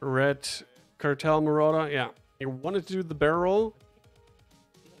red cartel marauder. Yeah, he wanted to do the barrel roll.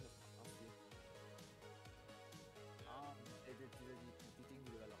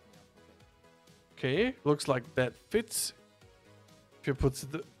 Okay, looks like that fits. If you put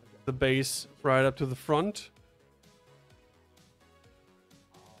the base right up to the front.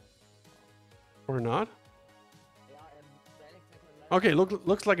 Or not. Okay,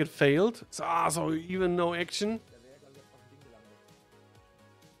 looks like it failed. So even no action.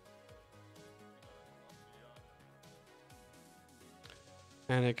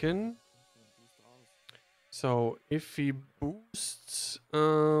 Anakin. So if he boosts,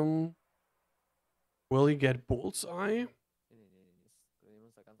 will he get Bullseye?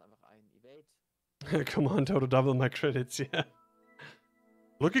 Come on, Dodo, double my credits, yeah.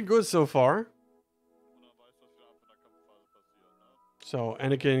 Looking good so far. So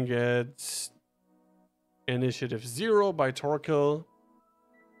Anakin gets initiative 0 by Torkil.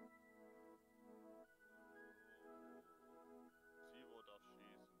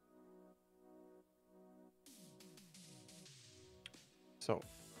 So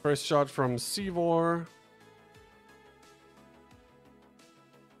first shot from Sivor.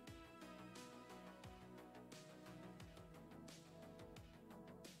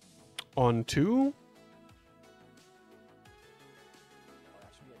 On 2.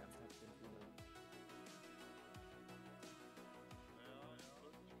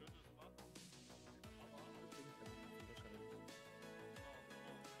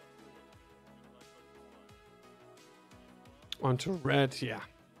 Onto red, yeah.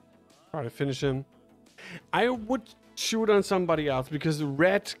 Try to finish him. I would shoot on somebody else because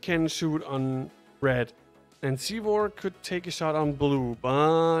red can shoot on red. And Sivor could take a shot on blue,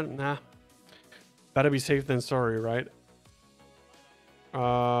 but nah. Better be safe than sorry, right?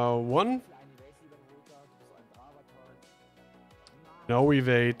 One. No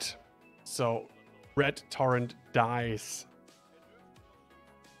evade. So red Torrent dies.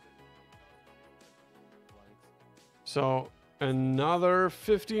 So another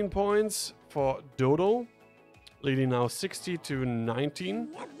 15 points for Dodo, leading now 60 to 19.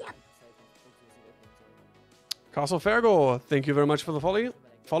 Castle Fergo, thank you very much for the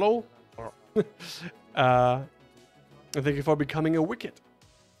follow. And thank you for becoming a wicket.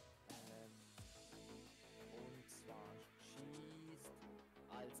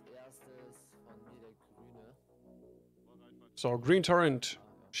 So green Torrent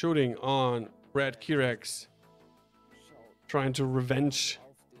shooting on red Kirex, trying to revenge.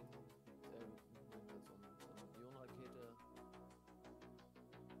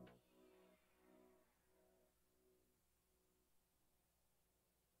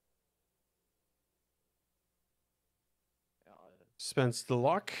 Spends the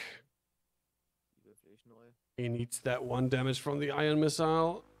luck. He needs that 1 damage from the ion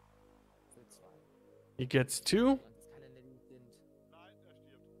missile. He gets 2.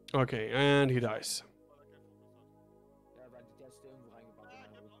 Okay, and he dies.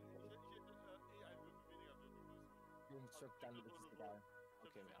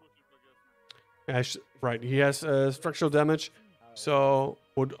 Right, he has structural damage, so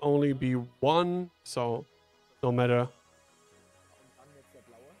would only be 1, so no matter.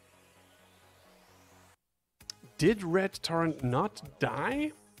 Did red Torrent not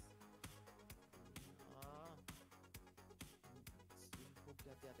die?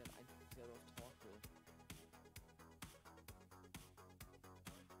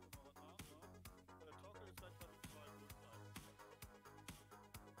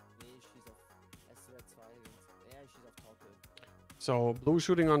 So blue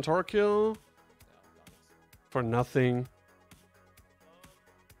shooting on Torkil for nothing.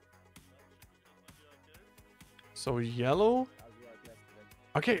 So yellow.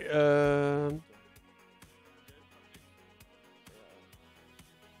 Okay.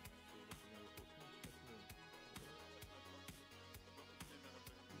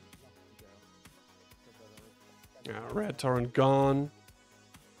 Yeah, red Torrent gone.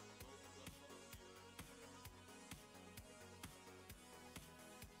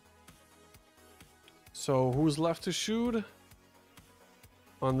 So who's left to shoot?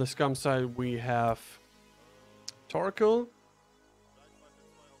 On the Scum side, we have Torkil.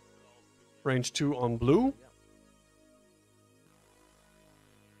 Range 2 on blue.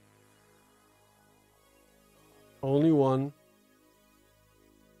 Only 1.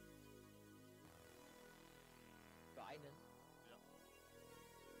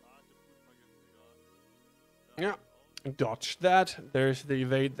 Yeah, dodged that. There's the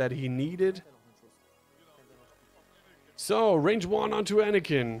evade that he needed. So, range 1 onto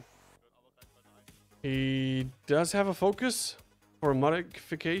Anakin. He does have a focus for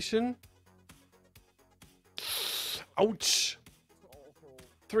modification. Ouch!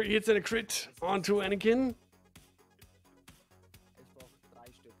 3 hits and a crit onto Anakin.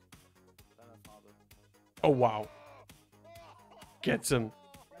 Oh, wow. Gets him.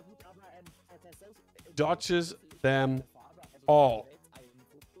 Dodges them all.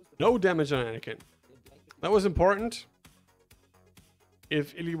 No damage on Anakin. That was important.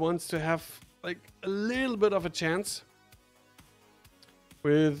 If Illy wants to have like a little bit of a chance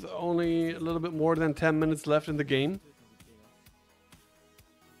with only a little bit more than 10 minutes left in the game.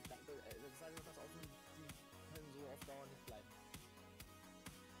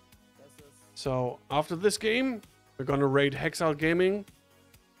 So after this game, we're gonna raid Hexile Gaming.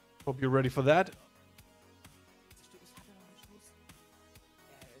 Hope you're ready for that.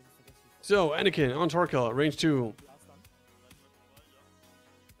 So Anakin on Torkil, range 2.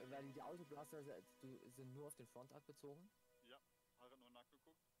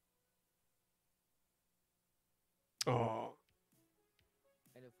 Oh.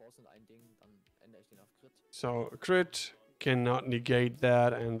 So crit cannot negate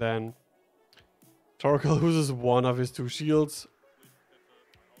that, and then Torkil loses 1 of his 2 shields.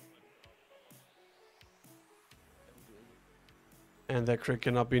 And that crit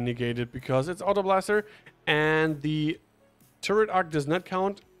cannot be negated because it's Auto Blaster, and the turret arc does not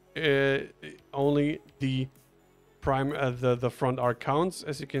count. Only the the front arc counts,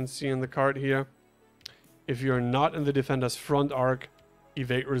 as you can see in the card here. If you're not in the defender's front arc,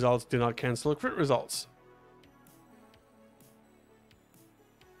 evade results do not cancel crit results.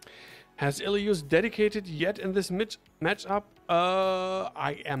 Has illy08 dedicated yet in this matchup?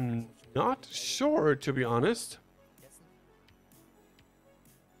 I am not sure, to be honest.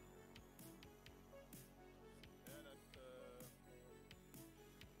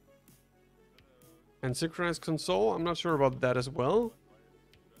 And synchronized console, I'm not sure about that as well.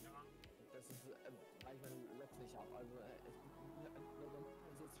 Das ist, weil ich meine Loks nicht habe. Also, man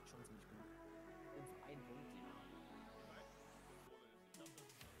sieht sich schon ziemlich gut. Und ein Punkt.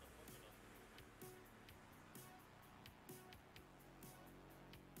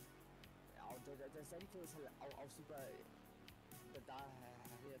 Ja, und der Sensor ist halt auch super. Da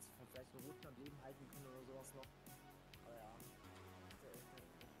hätte jetzt vielleicht einen Routen am Leben halten können oder sowas noch. Aber ja.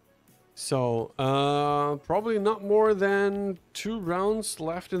 So, probably not more than 2 rounds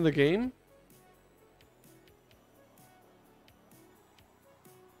left in the game.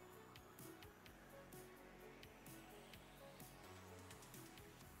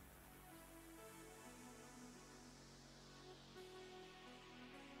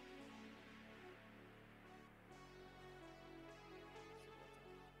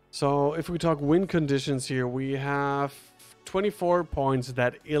 So if we talk win conditions here, we have 24 points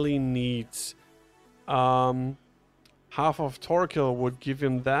that illy needs. Half of Torkil would give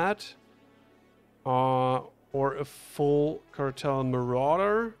him that. Or a full Cartel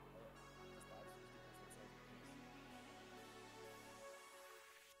Marauder.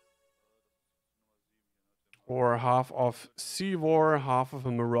 Or half of Seavor, half of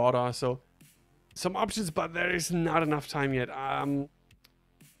a Marauder. So some options, but there is not enough time yet.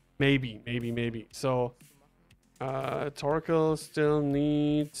 Maybe. So, Torkil still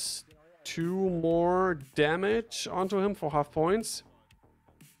needs 2 more damage onto him for half points.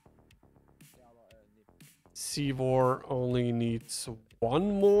 Seavor only needs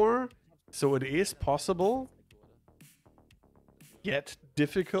 1 more. So it is possible. Yet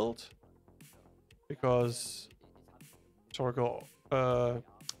difficult. Because Torkil,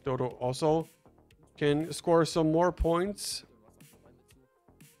 Dodo also can score some more points.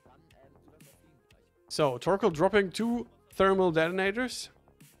 So, Torkil dropping 2 thermal detonators.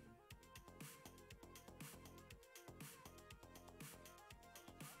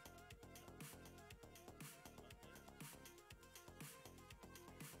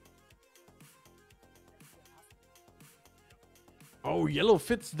 Oh, yellow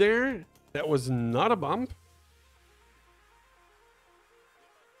fits there. That was not a bump.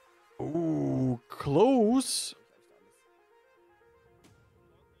 Ooh, close.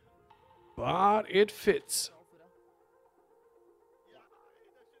 But it fits.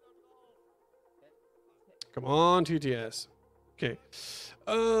 Come on, TTS. Okay.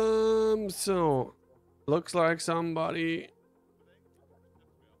 So looks like somebody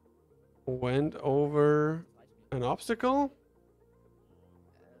went over an obstacle.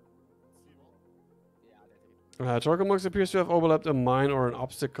 Torkil appears to have overlapped a mine or an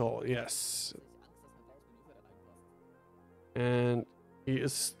obstacle. Yes. And he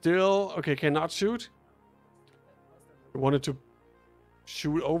is still... Okay, cannot shoot. He wanted to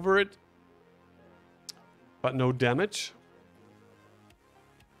shoot over it. But no damage.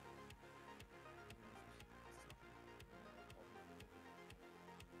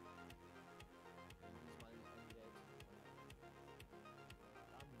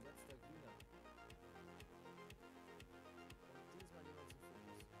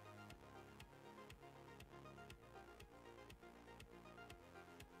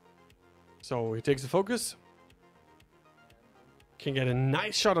 So he takes the focus. Can get a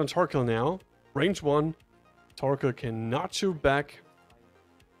nice shot on Torkil now. Range 1. Torkil cannot shoot back.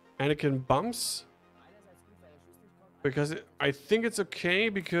 Anakin bumps. Because I think it's okay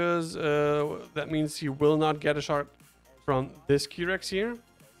because that means he will not get a shot from this Keyrex here.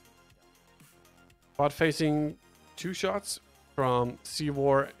 But facing 2 shots from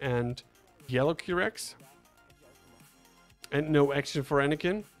Seavor and yellow Keyrex. And no action for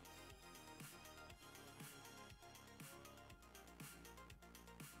Anakin.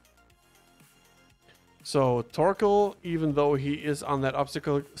 So Torkil, even though he is on that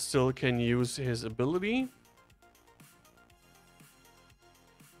obstacle, still can use his ability.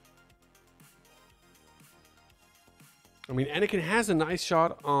 I mean, Anakin has a nice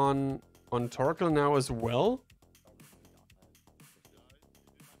shot on Torkil now as well.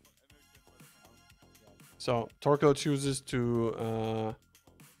 So Torkil chooses to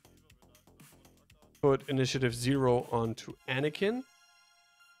put initiative 0 onto Anakin.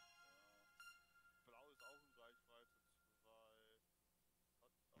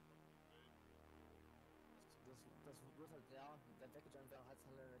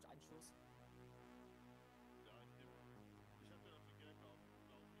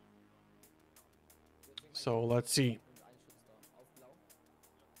 So let's see.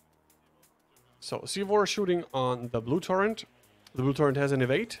 So C4 shooting on the blue torrent. The blue torrent has an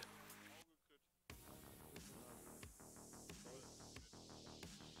evade.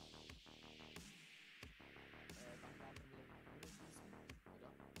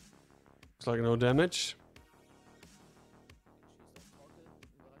 Looks like no damage.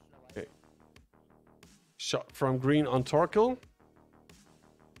 Okay. Shot from green on Torkil.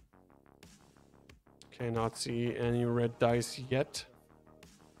 Cannot see any red dice yet.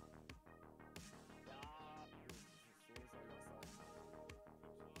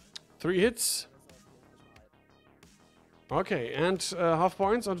 Three hits. Okay, and half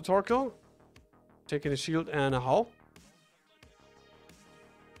points on the Torkil. Taking a shield and a hull.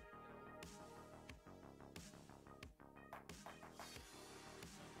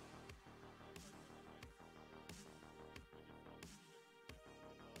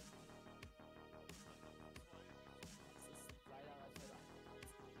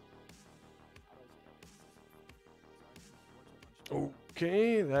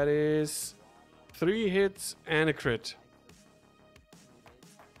 Okay, that is 3 hits and a crit.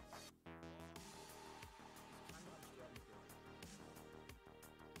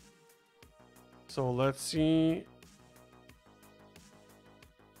 So let's see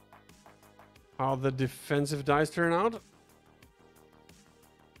how the defensive dice turn out.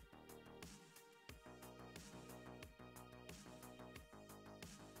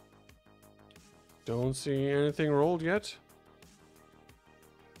 Don't see anything rolled yet.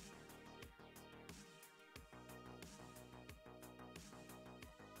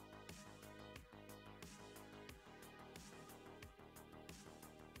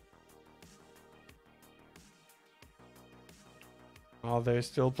 Are they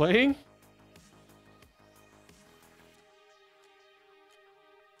still playing?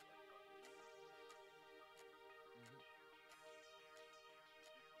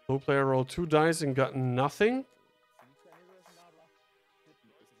 Blue player rolled 2 dice and got nothing.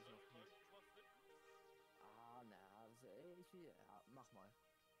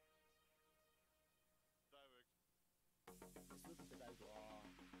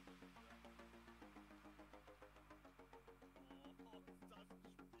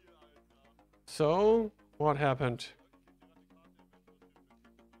 So, what happened?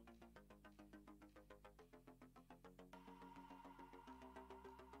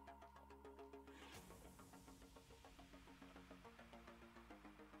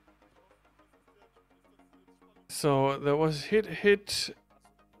 So there was hit.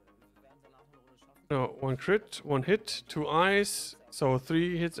 No, 1 crit, 1 hit, 2 eyes. So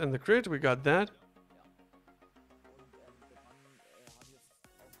 3 hits and the crit. We got that.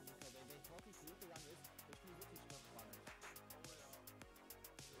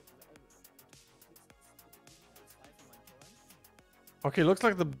 Okay, looks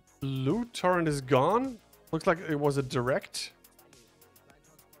like the blue torrent is gone. Looks like it was a direct.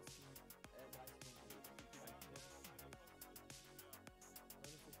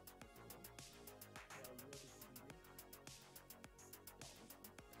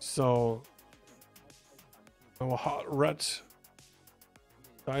 So, a hot red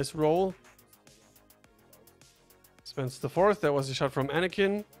dice roll. Spends the 4th. That was a shot from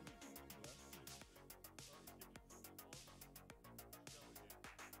Anakin.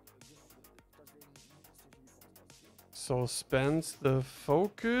 So spends the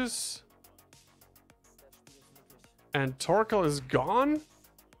focus. And Torkil is gone?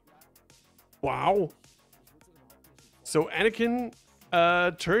 Wow. So Anakin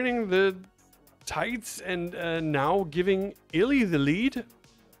turning the tides and now giving Illy the lead.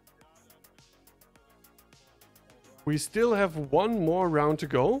 We still have 1 more round to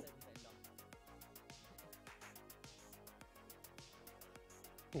go.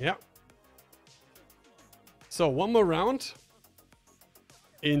 Yeah. So 1 more round.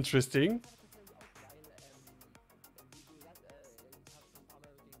 Interesting.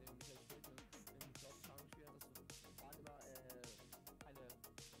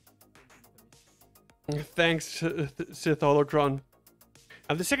 Thanks, Sith Holocron.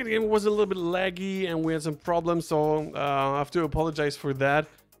 The second game was a little bit laggy and we had some problems, so I have to apologize for that.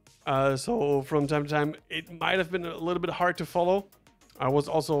 So from time to time, it might have been a little bit hard to follow. I was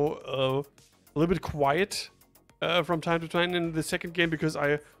also a little bit quiet from time to time in the second game because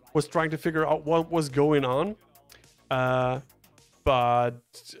I was trying to figure out what was going on. But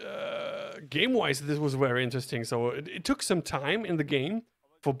game-wise, this was very interesting. So it took some time in the game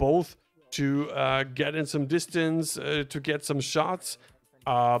for both to get in some distance, to get some shots.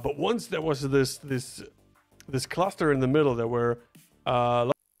 But once there was this cluster in the middle, there were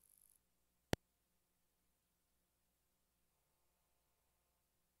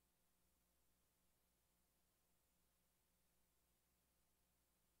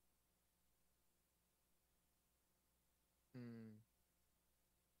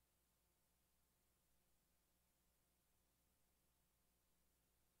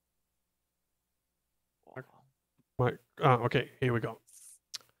Okay, here we go.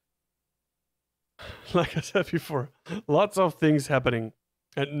 Like I said before, lots of things happening,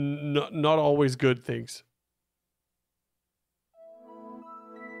 and not always good things.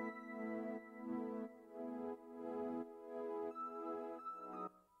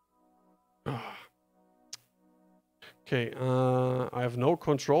 Okay, I have no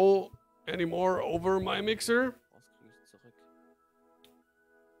control anymore over my mixer.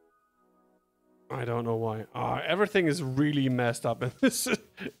 I don't know why. Everything is really messed up in this.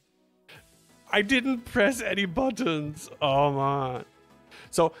 I didn't press any buttons. Oh man.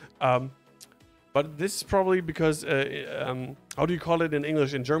 So, but this is probably because, how do you call it in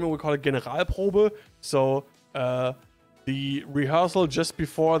English? In German, we call it Generalprobe. So, the rehearsal just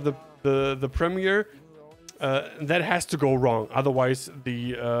before the premiere, that has to go wrong. Otherwise,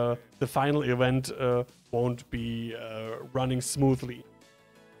 the final event won't be running smoothly.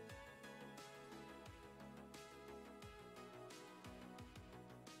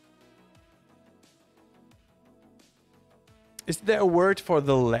 Is there a word for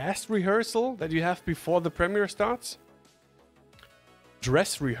the last rehearsal that you have before the premiere starts?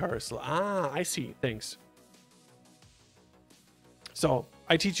 Dress rehearsal. Ah, I see. Thanks. So,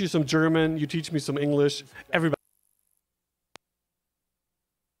 I teach you some German, you teach me some English. Everybody.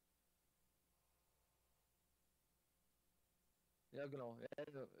 Ja, genau. Ja,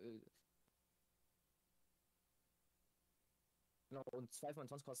 genau, und 2 von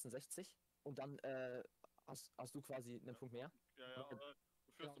 20 kosten 60 und dann hast du quasi einen Punkt mehr. Ja, ja, aber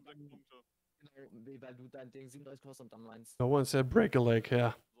du führst um 6 Punkte. Genau, weil du dein Ding 37 kostet und dann meins. No one said break a leg,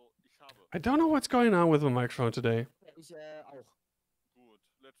 yeah. So, ich habe. I don't know what's going on with my microphone today. Ich auch. Gut,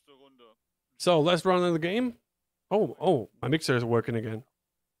 letzte Runde. So, let's run in the game. Oh, my mixer is working again.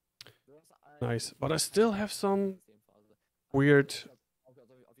 Du hast Nice. But I still have some weird... Auf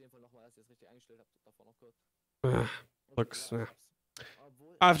jeden Fall nochmal, dass ich das richtig eingestellt habe, davor noch kurz. Looks...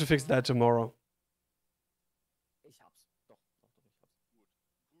 Obwohl, I have to fix that tomorrow. ich hab's. Doch, ich hab's. Gut.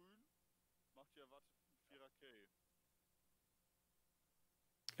 Grün macht ihr was? 4er-K.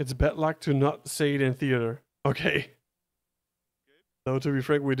 It's bad luck to not say it in theater. Okay. Though to be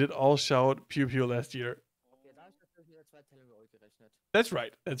frank, we did all shout pew pew last year. Okay, da hab ich natürlich wieder 2 Teile mit euch gerechnet. That's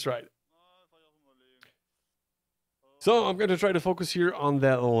right. That's right. Das war ich auch überlegen. So I'm going to try to focus here on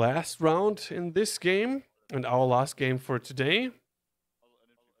that last round in this game and our last game for today.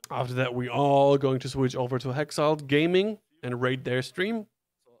 After that, we all going to switch over to Hexalt Gaming and raid their stream.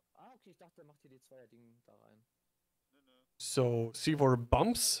 So, okay, ich dachte, er macht hier die Zweier-Ding da rein. So Sivor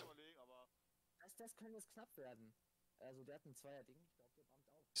bumps. Überlegen, aber Das kann jetzt knapp werden. Also, der hat ein Zweier-Ding. Ich glaube, der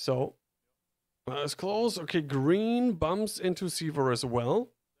bumpt auch. So that's close. Okay, green bumps into Sivor as well.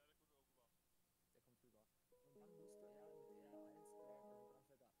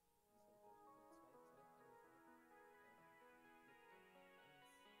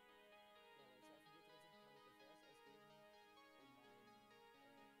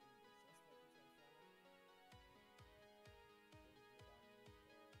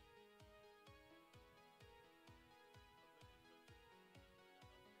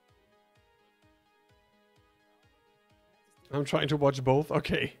 I'm trying to watch both.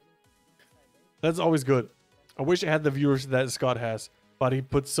 Okay. That's always good. I wish I had the viewers that Scott has, but he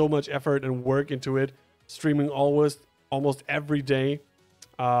puts so much effort and work into it, streaming almost every day.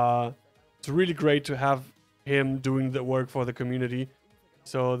 It's really great to have him doing the work for the community.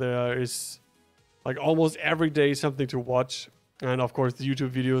 So there is like almost every day something to watch. And of course the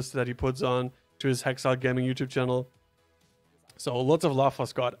YouTube videos that he puts on to his Hexalt Gaming YouTube channel. So lots of love for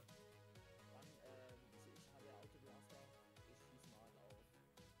Scott.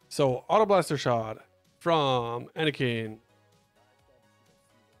 So, Auto Blaster shot from Anakin.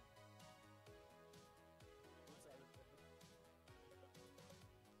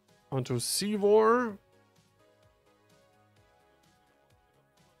 Onto Sivor.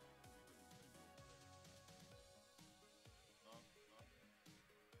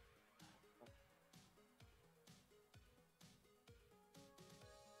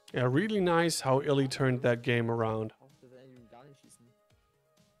 Yeah, really nice how Illy turned that game around. Gar nicht schießen.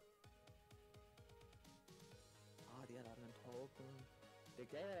 Der hat einen Token. Der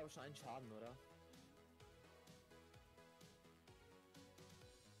Gelbe hat aber schon einen Schaden, oder?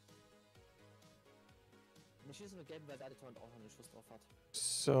 Wir schießen mit Gelben, weil der Torrent auch noch einen Schuss drauf hat.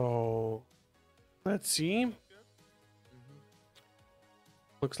 So, let's see.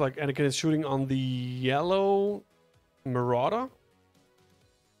 Looks like Anakin is shooting on the yellow Marauder.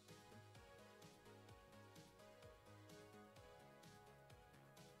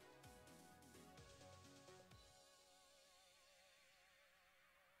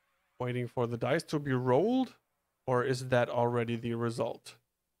 Waiting for the dice to be rolled. Or is that already the result?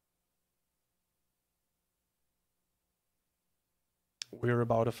 We're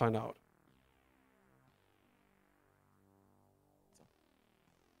about to find out.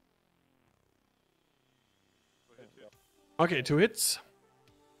 Okay, 2 hits.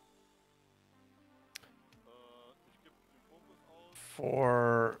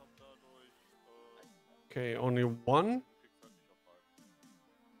 For... Okay, only 1.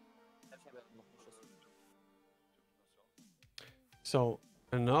 So,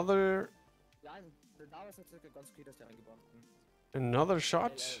 another Ja, da war es natürlich ganz okay, dass der reingebaut hat. another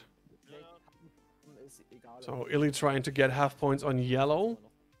shot. Ist egal. So, Illy trying to get half points on yellow.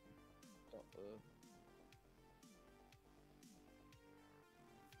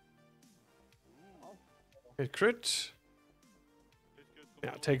 Hit crit.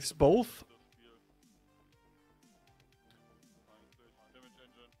 Yeah, takes both.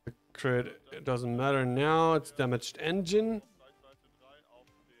 The crit, it doesn't matter now. It's damaged engine.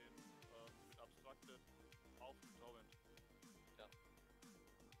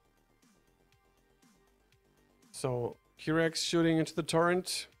 So, Kirex shooting into the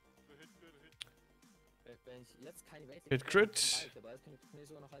torrent. Hit crit.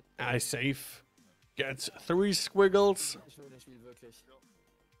 I save. Gets 3 squiggles.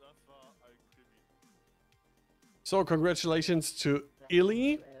 So, congratulations to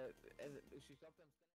Illy.